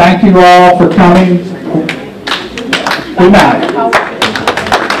 Thank you all for coming. Good night.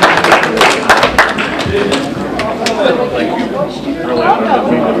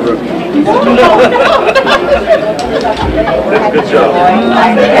 Good job.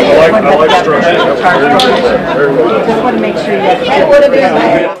 I like structure. Just want to make sure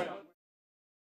that